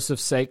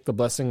Joseph's sake, the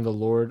blessing of the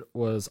Lord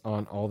was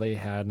on all they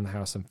had in the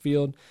house and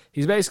field.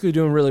 He's basically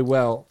doing really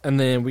well. And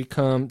then we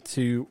come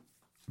to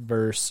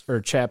verse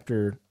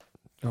 6,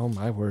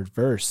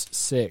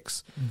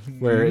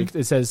 where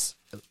it says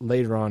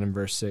later on in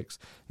verse 6,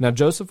 now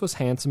Joseph was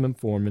handsome in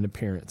form and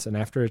appearance, and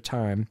after a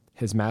time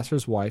his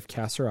master's wife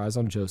cast her eyes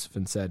on Joseph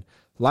and said,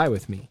 lie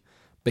with me.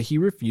 But he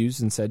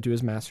refused and said to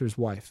his master's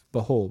wife,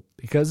 behold,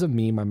 because of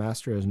me my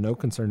master has no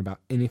concern about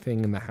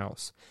anything in the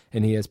house,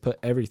 and he has put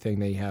everything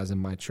that he has in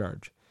my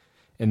charge.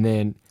 And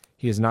then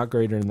he is not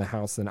greater in the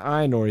house than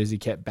I, nor has he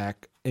kept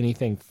back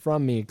anything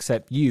from me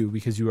except you,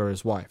 because you are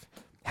his wife.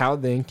 How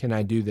then can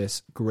I do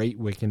this great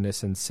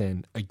wickedness and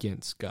sin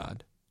against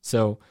God?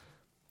 So,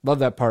 love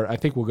that part. I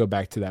think we'll go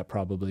back to that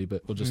probably,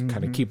 but we'll just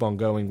kind of keep on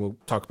going. We'll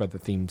talk about the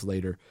themes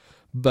later.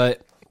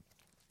 But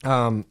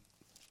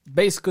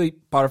basically,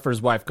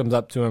 Potiphar's wife comes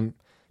up to him,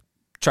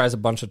 tries a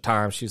bunch of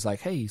times. She's like,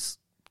 hey,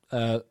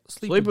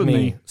 sleep with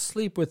me.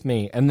 Sleep with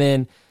me. And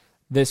then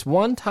this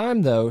one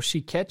time, though,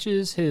 she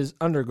catches his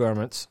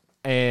undergarments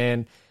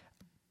and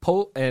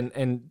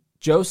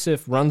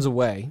Joseph runs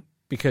away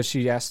because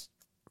she asked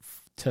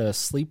to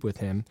sleep with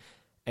him.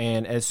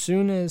 And as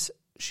soon as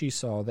she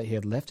saw that he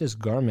had left his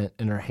garment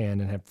in her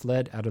hand and had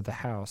fled out of the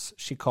house,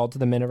 she called to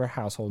the men of her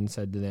household and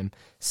said to them,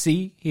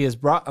 see, he has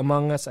brought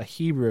among us a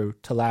Hebrew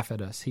to laugh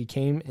at us. He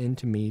came in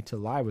to me to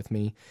lie with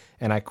me,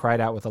 and I cried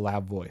out with a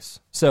loud voice.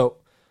 So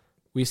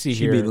we see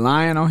She'd here be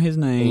lying on his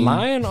name.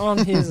 lying on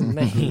his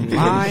name.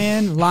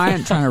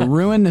 lying, trying to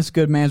ruin this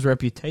good man's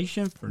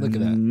reputation for Look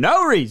at that.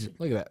 no reason.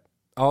 Look at that.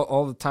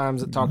 All the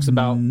times it talks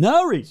about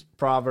No reason.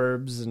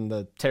 Proverbs and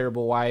the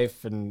terrible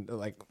wife, and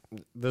like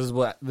this is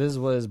what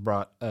has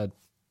brought a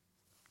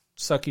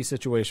sucky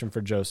situation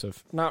for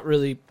Joseph. Not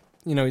really,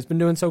 he's been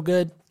doing so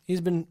good.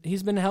 He's been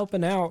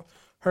helping out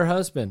her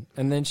husband,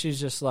 and then she's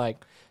just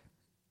like,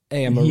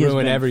 hey, I'm gonna He has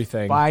ruin been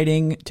everything.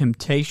 Fighting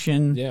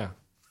temptation. Yeah.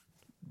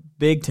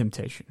 Big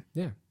temptation.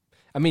 Yeah.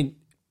 I mean,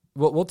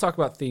 we'll talk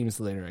about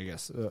themes later, I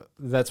guess.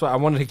 That's why I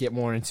wanted to get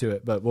more into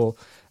it, but we'll.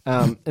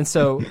 And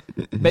so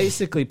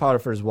basically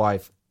Potiphar's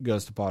wife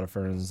goes to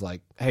Potiphar and is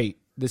like, hey,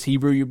 this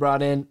Hebrew you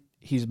brought in,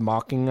 he's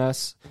mocking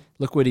us.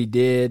 Look what he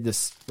did.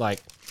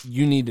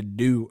 You need to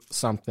do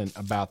something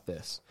about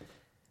this.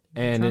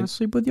 And Trying to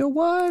sleep with your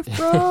wife,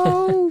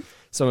 bro.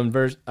 so in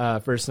verse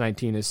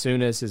 19, as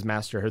soon as his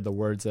master heard the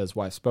words that his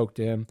wife spoke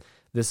to him,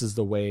 this is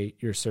the way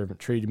your servant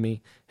treated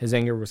me, his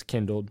anger was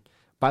kindled.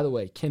 By the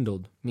way,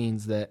 kindled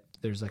means that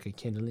there's like a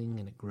kindling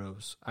and it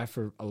grows. I,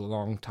 for a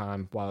long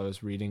time while I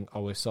was reading,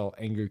 always saw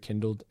anger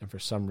kindled, and for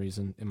some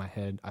reason in my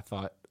head, I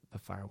thought the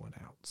fire went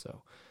out.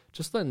 So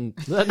just letting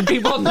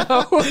people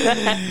know.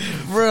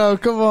 Bro,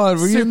 come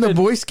on. Were you in the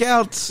Boy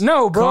Scouts?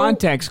 No, bro.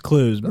 Context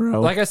clues, bro.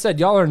 Like I said,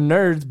 y'all are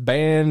nerds,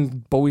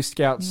 band, Boy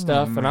Scout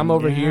stuff, and I'm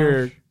over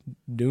here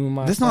doing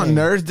my That's not thing.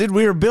 nerds, dude.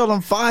 We were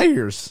building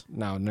fires.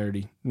 No,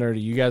 nerdy.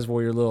 You guys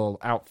wore your little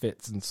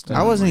outfits and stuff.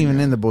 I wasn't even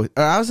in the Boy.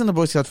 I was in the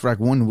Boy Scouts for like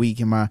 1 week,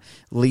 and my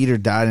leader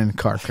died in a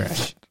car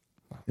crash,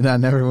 and I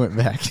never went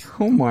back.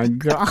 Oh my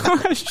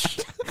gosh.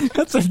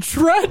 That's a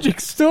tragic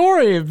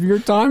story of your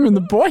time in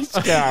the Boy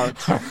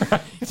Scouts.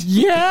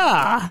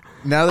 Yeah.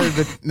 Now they're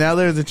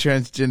the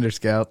transgender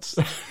scouts.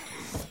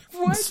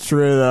 It's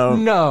true, though.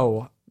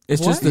 No.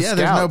 It's just the Yeah, Scouts.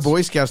 there's no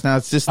Boy Scouts now.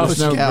 It's just the There's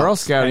no Scouts. Girl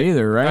Scout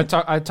either, I right?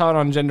 taught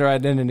on gender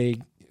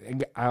identity.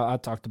 I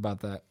talked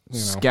about that.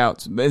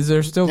 Scouts. Is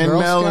there still And Girl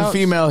male Scouts? and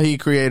female, he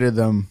created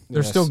them.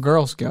 There's still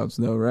Girl Scouts,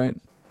 though, right?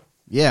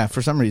 Yeah,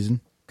 for some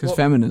reason. Because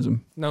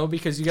feminism. No,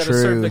 because you got to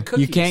True. serve the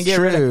cookies. You can't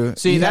get rid True. of.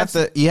 See, you that's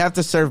have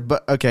to serve.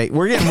 But okay,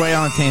 we're getting way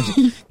on a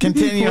tangent.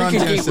 Continue on.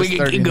 Genesis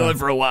 39.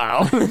 for a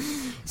while.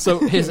 So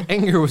his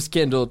anger was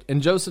kindled,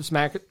 and Joseph's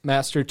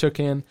master took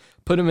him,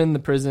 put him in the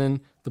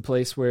prison, the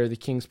place where the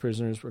king's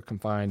prisoners were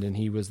confined, and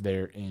he was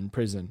there in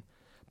prison.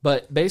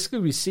 But basically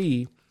we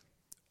see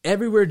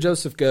everywhere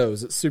Joseph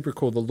goes, it's super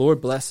cool. The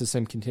Lord blesses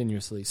him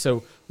continuously.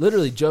 So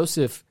literally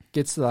Joseph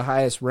gets to the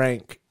highest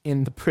rank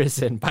in the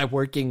prison by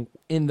working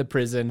in the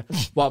prison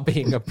while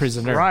being a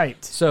prisoner.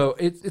 Right. So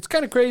it's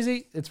kind of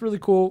crazy. It's really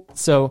cool.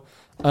 So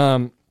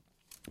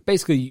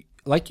basically,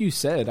 like you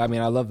said, I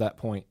mean, I love that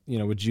point,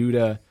 with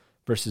Judah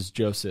versus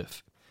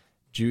Joseph.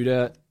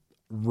 Judah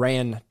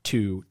ran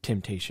to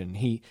temptation.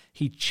 He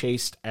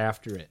chased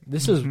after it.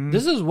 This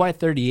is why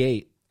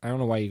 38, I don't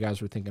know why you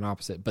guys were thinking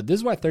opposite, but this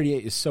is why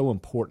 38 is so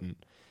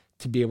important,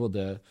 to be able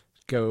to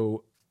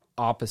go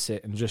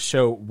opposite and just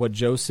show what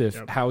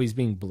Joseph, how he's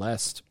being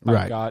blessed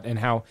by God, and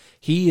how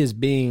he is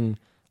being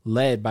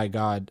led by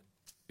God's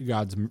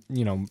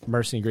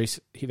mercy and grace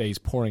that he's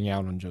pouring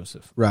out on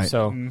Joseph. Right.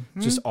 So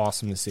just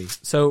awesome to see.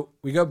 So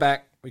we go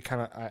back, we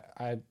kind of,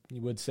 I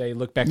would say,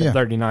 look back at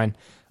 39.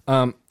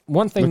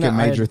 One thing Look at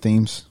major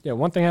themes. Yeah,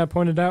 one thing I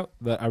pointed out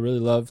that I really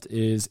loved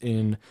is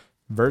in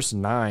verse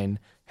 9,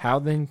 how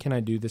then can I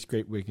do this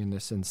great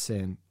wickedness and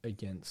sin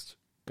against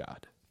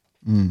God?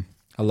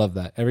 I love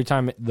that. Every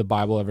time the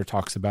Bible ever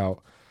talks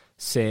about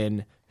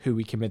sin, who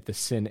we commit the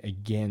sin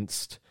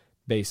against,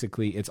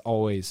 basically it's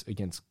always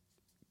against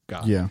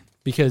God. Yeah.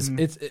 Because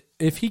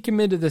if he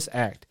committed this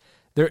act,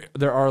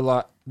 there are a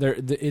lot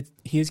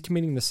he is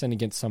committing the sin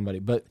against somebody,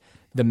 but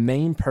the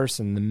main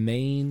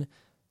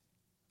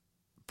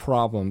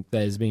problem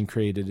that is being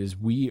created is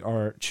we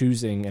are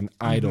choosing an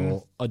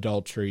idol,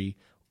 adultery,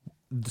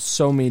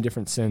 so many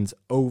different sins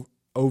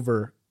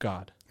over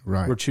God.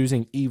 Right. We're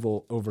choosing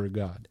evil over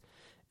God.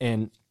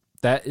 And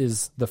that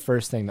is the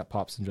first thing that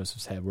pops in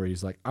Joseph's head, where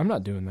he's like, I'm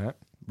not doing that.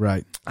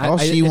 Right. All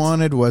she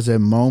wanted was a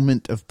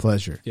moment of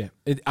pleasure. Yeah.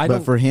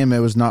 But for him, it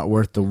was not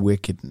worth the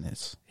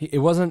wickedness. It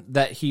wasn't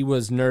that he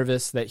was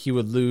nervous that he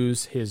would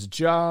lose his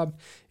job.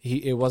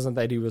 It wasn't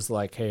that he was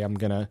like, hey, I'm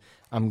gonna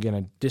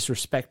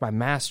disrespect my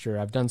master.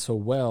 I've done so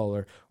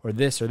well, or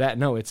this or that.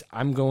 No, it's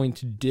I'm going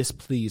to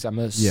displease. I'm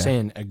going to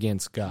sin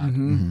against God.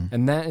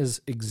 And that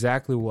is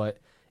exactly what,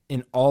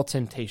 in all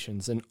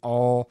temptations and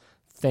all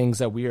things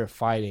that we are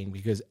fighting,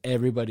 because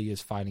everybody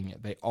is fighting it.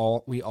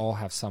 We all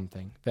have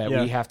something that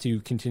we have to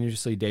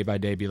continuously, day by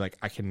day, be like,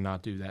 I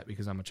cannot do that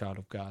because I'm a child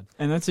of God.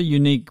 And that's a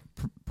unique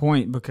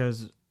point,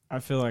 because I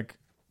feel like,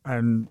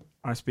 and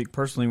I speak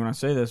personally when I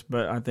say this,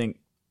 but I think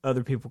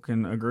other people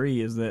can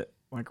agree, is that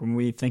like when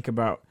we think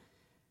about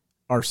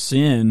our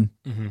sin,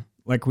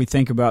 like we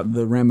think about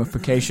the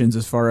ramifications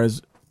as far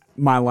as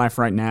my life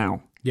right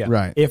now. Yeah.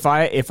 Right. If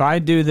I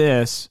do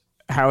this,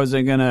 how is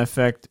it going to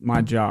affect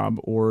my job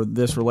or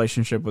this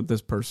relationship with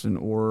this person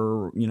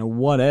or,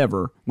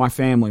 whatever, my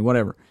family,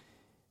 whatever.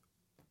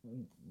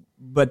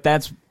 But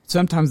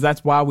sometimes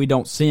that's why we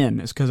don't sin.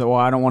 It's because,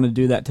 I don't want to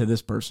do that to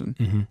this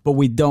person. But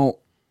we don't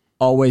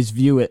always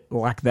view it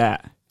like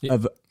that,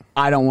 of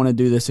I don't want to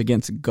do this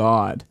against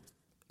God.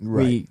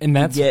 Right.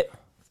 We get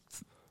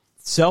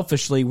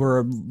selfishly,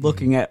 we're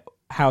looking at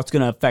how it's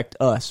going to affect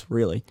us,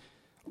 really.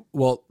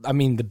 Well, I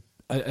mean,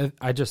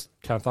 I just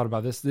kind of thought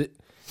about this.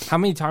 How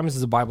many times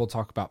does the Bible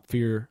talk about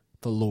fear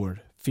the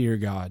Lord, fear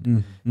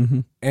God?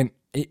 And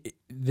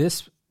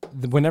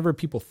whenever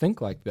people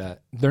think like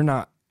that, they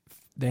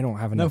don't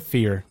have enough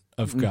fear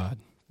of God.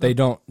 They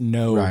don't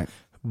know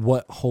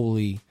what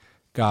holy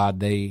God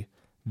there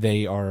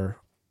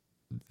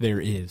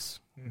is.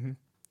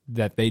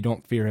 That they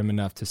don't fear him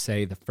enough to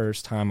say, the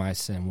first time I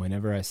sin,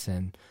 whenever I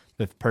sin,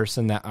 the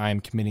person that I'm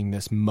committing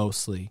this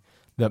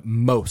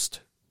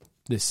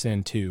this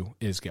sin to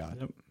is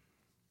God.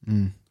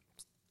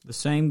 The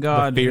same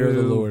God, the fear of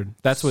the Lord.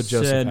 That's what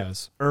Joseph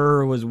has.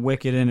 Was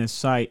wicked in his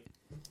sight,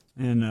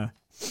 and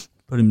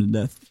put him to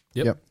death.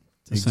 Yep.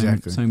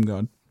 Exactly. Same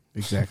God.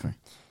 Exactly.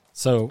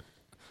 So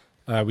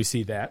we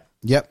see that.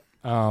 Yep.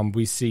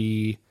 We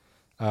see.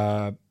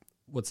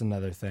 What's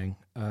another thing?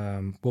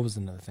 What was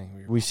another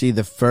thing? We see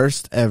the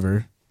first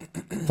ever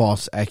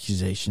false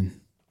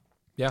accusation.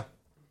 Yeah.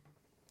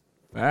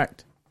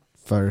 Fact.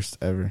 First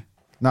ever.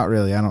 Not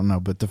really, I don't know,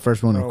 but the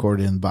first one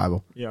recorded in the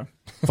Bible. Yeah.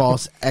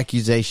 False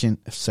accusation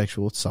of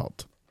sexual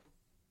assault.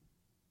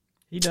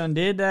 He done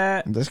did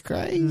that. That's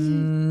crazy.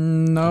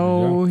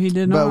 No, he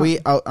did not. But we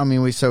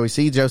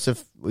see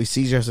Joseph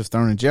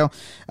thrown in jail.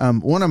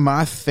 One of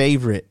my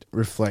favorite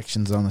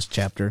reflections on this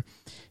chapter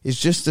is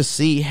just to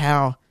see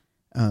how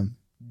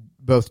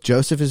both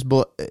Joseph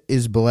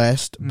is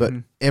blessed, but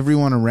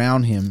everyone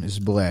around him is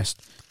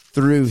blessed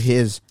through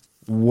his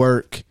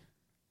work.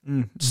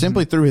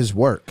 Simply through his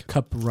work.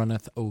 Cup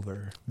runneth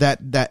over.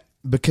 That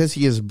because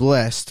he is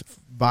blessed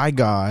by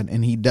God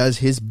and he does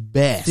his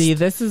best. See,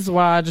 this is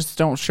why I just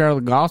don't share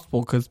the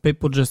gospel, because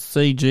people just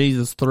see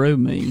Jesus through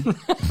me.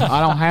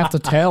 I don't have to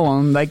tell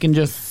them. They can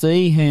just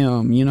see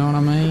him. You know what I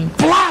mean?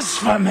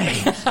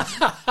 Blasphemy!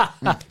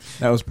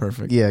 That was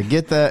perfect. Yeah,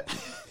 get that.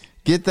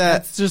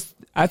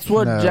 That's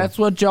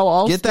what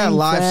Joel Osteen Get that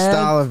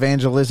lifestyle said.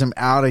 evangelism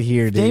out of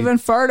here, dude. Stephen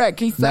Furtick,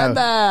 he said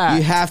that.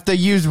 You have to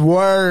use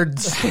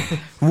words.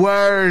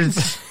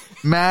 Words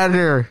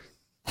matter.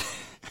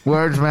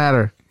 Words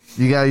matter.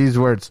 You got to use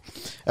words.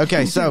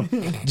 Okay, so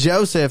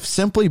Joseph,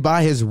 simply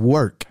by his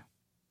work,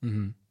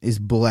 is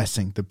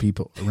blessing the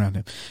people around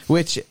him,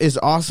 which is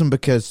awesome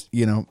because,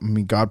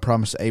 God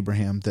promised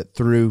Abraham that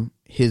through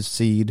his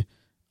seed,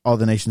 all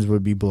the nations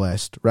would be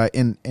blessed, right?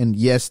 And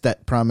yes,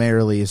 that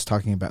primarily is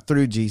talking about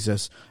through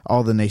Jesus,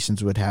 all the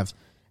nations would have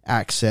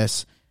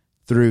access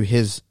through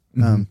his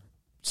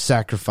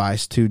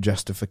sacrifice to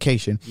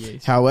justification.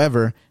 Yes.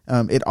 However,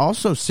 it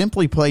also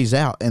simply plays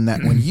out in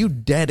that when you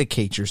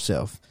dedicate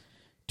yourself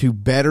to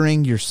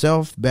bettering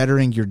yourself,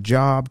 bettering your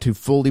job, to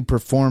fully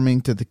performing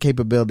to the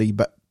capability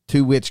but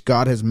to which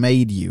God has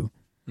made you,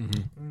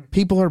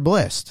 people are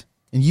blessed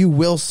and you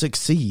will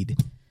succeed.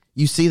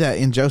 You see that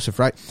in Joseph,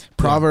 right?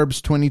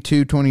 Proverbs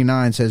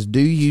 22:29 says, "Do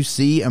you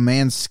see a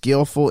man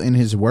skillful in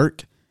his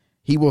work?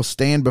 He will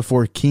stand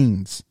before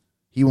kings.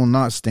 He will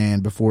not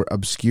stand before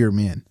obscure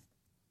men."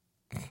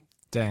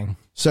 Dang.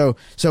 So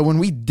when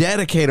we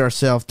dedicate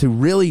ourselves to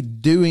really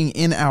doing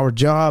in our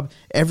job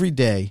every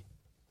day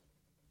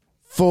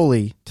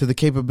fully to the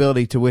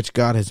capability to which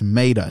God has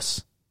made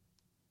us,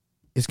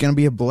 it's going to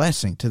be a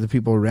blessing to the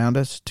people around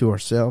us, to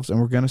ourselves, and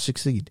we're going to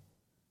succeed,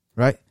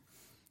 right?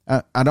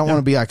 I don't want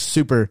to be like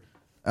super,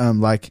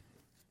 like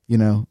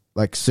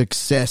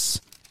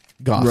success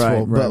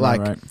gospel,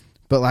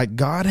 but like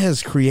God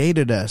has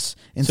created us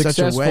in such a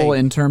successful way.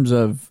 in terms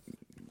of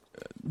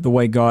the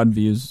way God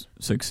views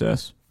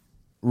success.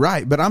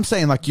 Right, but I'm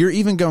saying like you're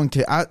even going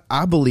to,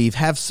 I believe,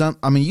 have some.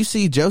 I mean, you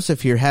see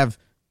Joseph here have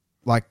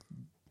like,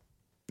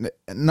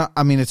 not.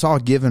 I mean, it's all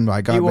given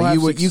by God,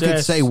 but you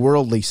could say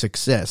worldly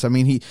success. I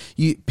mean,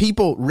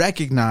 people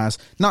recognize,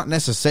 not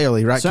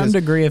necessarily, right? Some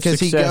degree of success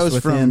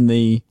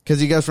because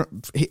he goes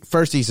from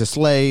first he's a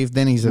slave,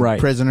 then he's a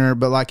prisoner,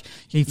 but like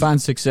he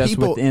finds success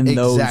within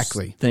those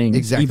things,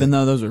 exactly. Even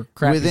though those are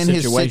crappy within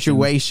situations. his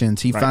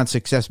situations, he finds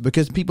success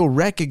because people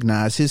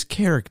recognize his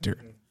character.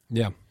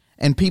 Yeah.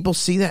 And people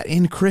see that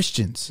in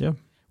Christians. Yeah.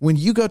 When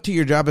you go to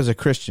your job as a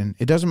Christian,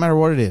 it doesn't matter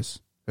what it is,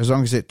 as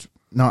long as it's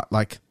not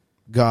like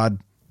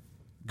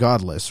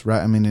godless,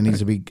 right? I mean, it needs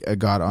to be a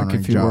God-honoring job.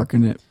 Like if you're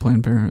working at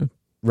Planned Parenthood.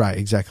 Right,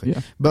 exactly.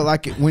 Yeah. But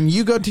like when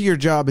you go to your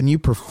job and you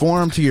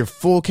perform to your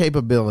full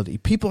capability,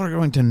 people are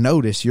going to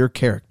notice your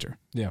character.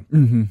 Yeah.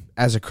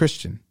 As a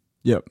Christian.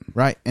 Yep.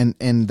 Right?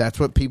 And that's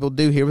what people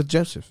do here with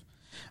Joseph.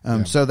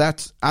 So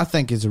that's, I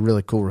think, is a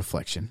really cool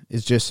reflection.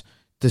 It's just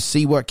to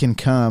see what can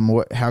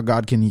come, how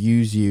God can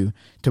use you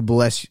to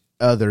bless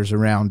others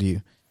around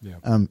you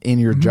in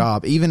your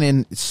job, even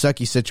in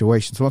sucky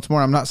situations. Once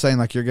more, I'm not saying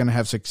like you're going to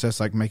have success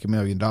like make $1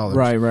 million.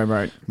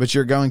 Right. But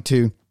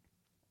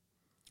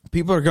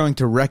people are going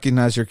to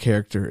recognize your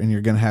character, and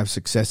you're going to have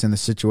success in the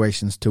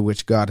situations to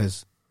which God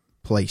has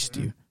placed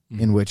you,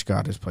 in which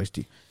God has placed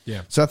you.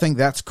 Yeah. So I think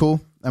that's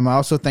cool. I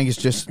also think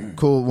it's just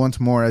cool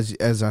once more,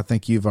 as I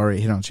think you've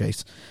already hit on,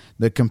 Chase,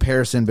 the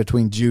comparison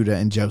between Judah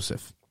and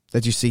Joseph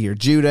that you see here.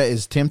 Judah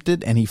is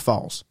tempted and he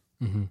falls.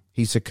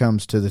 He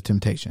succumbs to the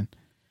temptation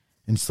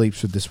and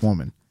sleeps with this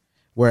woman.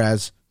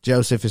 Whereas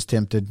Joseph is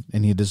tempted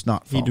and he does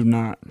not fall.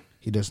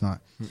 He does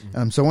not.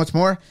 So once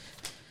more,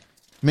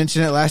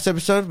 mentioned it last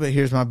episode, but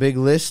here's my big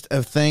list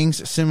of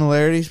things,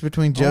 similarities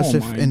between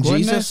Joseph and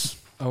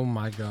Jesus. Oh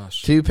my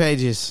gosh. 2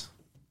 pages.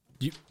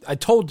 I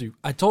told you,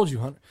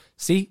 Hunter.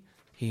 See?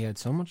 He had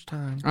so much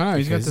time. I know,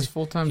 he's got this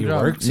full-time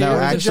job. Works No,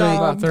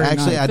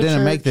 actually, I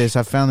didn't make this.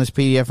 I found this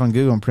PDF on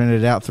Google and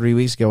printed it out 3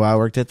 weeks ago. I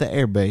worked at the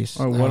air base.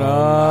 Oh, what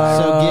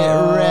up? So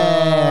get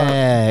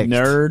wrecked.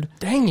 Nerd.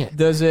 Dang it.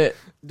 Does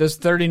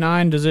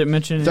 39, does it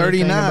mention anything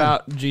 39.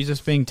 about Jesus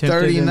being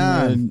tempted?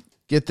 39.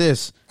 Get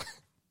this.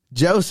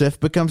 Joseph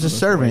becomes a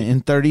servant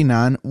in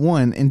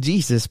 39:1, and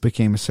Jesus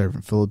became a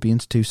servant.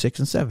 Philippians 2:6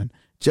 and 7.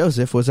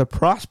 Joseph was a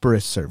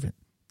prosperous servant.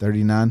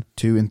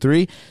 39:2 and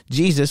 3.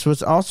 Jesus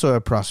was also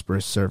a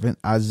prosperous servant.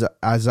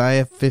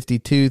 Isaiah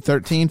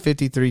 52:13,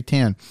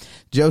 53:10.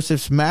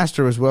 Joseph's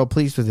master was well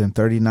pleased with him.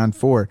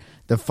 39:4.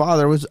 The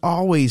Father was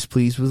always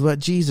pleased with what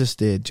Jesus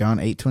did. John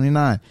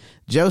 8:29.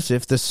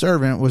 Joseph, the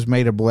servant, was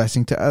made a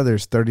blessing to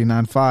others.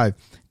 39:5.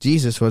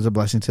 Jesus was a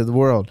blessing to the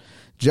world.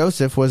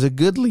 Joseph was a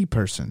goodly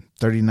person.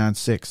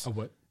 39:6. A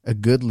what? A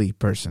goodly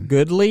person.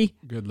 Goodly?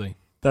 Goodly.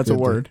 That's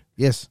Goodly. a word.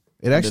 Yes,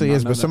 it actually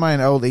is, but somebody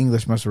in Old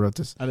English must have wrote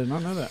this. I did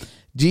not know that.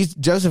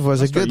 Joseph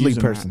was a goodly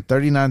person.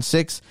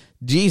 39:6.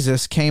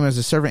 Jesus came as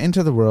a servant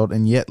into the world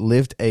and yet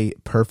lived a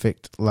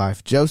perfect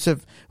life.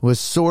 Joseph was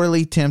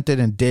sorely tempted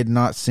and did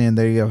not sin.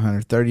 There you go,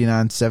 Hunter.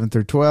 39:7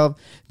 through 12.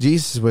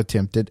 Jesus was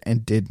tempted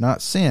and did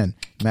not sin.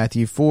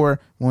 Matthew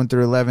 4:1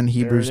 through 11.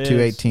 Hebrews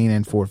 2:18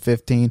 and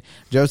 4:15.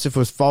 Joseph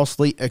was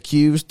falsely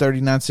accused.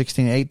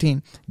 39:16 and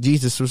 18.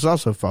 Jesus was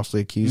also falsely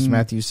accused.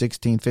 Matthew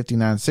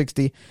 16:59 and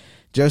 60.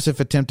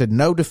 Joseph attempted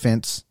no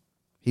defense.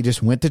 He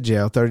just went to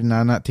jail.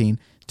 39:19.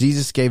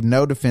 Jesus gave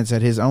no defense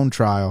at his own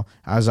trial.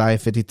 Isaiah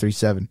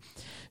 53:7.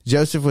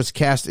 Joseph was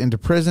cast into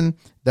prison,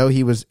 though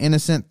he was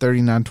innocent.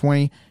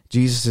 39:20.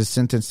 Jesus is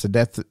sentenced to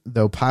death,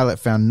 though Pilate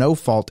found no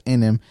fault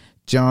in him.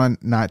 John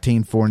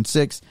 19:4 and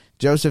 6.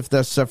 Joseph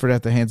thus suffered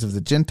at the hands of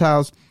the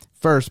Gentiles,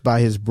 first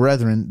by his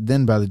brethren,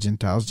 then by the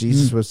Gentiles.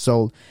 Jesus was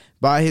sold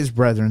by his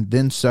brethren,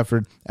 then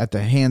suffered at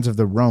the hands of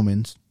the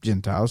Romans,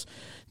 Gentiles.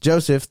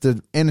 Joseph,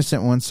 the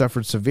innocent one,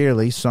 suffered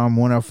severely. Psalm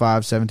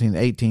 105, 17,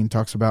 18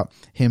 talks about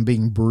him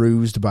being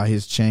bruised by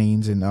his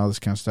chains and all this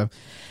kind of stuff.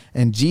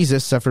 And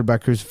Jesus suffered by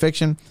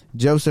crucifixion.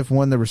 Joseph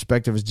won the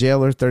respect of his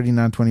jailer,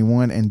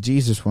 39:21, and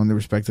Jesus won the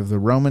respect of the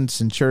Roman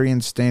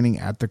centurion standing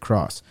at the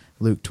cross,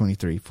 Luke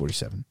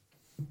 23:47.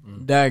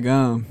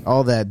 Daggum.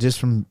 All that just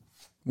from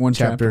One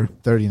chapter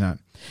chapter. 39.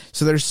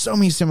 So there's so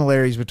many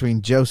similarities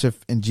between Joseph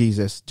and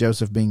Jesus,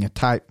 Joseph being a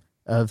type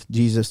of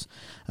Jesus.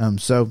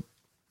 So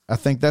I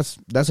think that's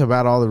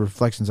about all the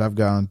reflections I've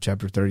got on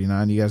chapter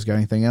 39. You guys got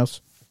anything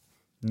else?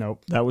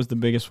 Nope. That was the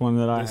biggest one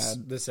that I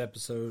had. This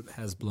episode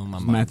has blown my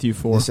mind. Matthew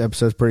 4. This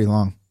episode's pretty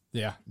long,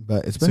 Yeah.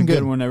 but it's It's been a good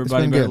good. one. It's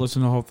Everybody been better good.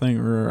 listen to the whole thing,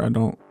 or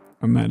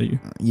I'm mad at you.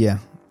 Yeah.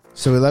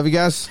 So we love you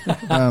guys.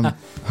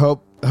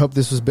 Hope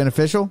this was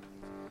beneficial.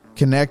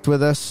 Connect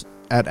with us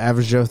at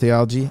Average Joe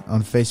Theology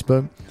on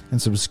Facebook and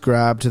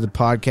subscribe to the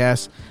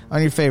podcast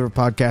on your favorite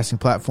podcasting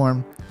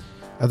platform.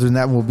 Other than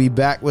that, we'll be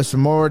back with some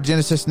more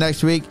Genesis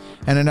next week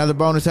and another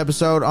bonus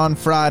episode on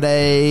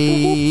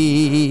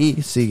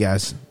Friday. See you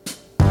guys.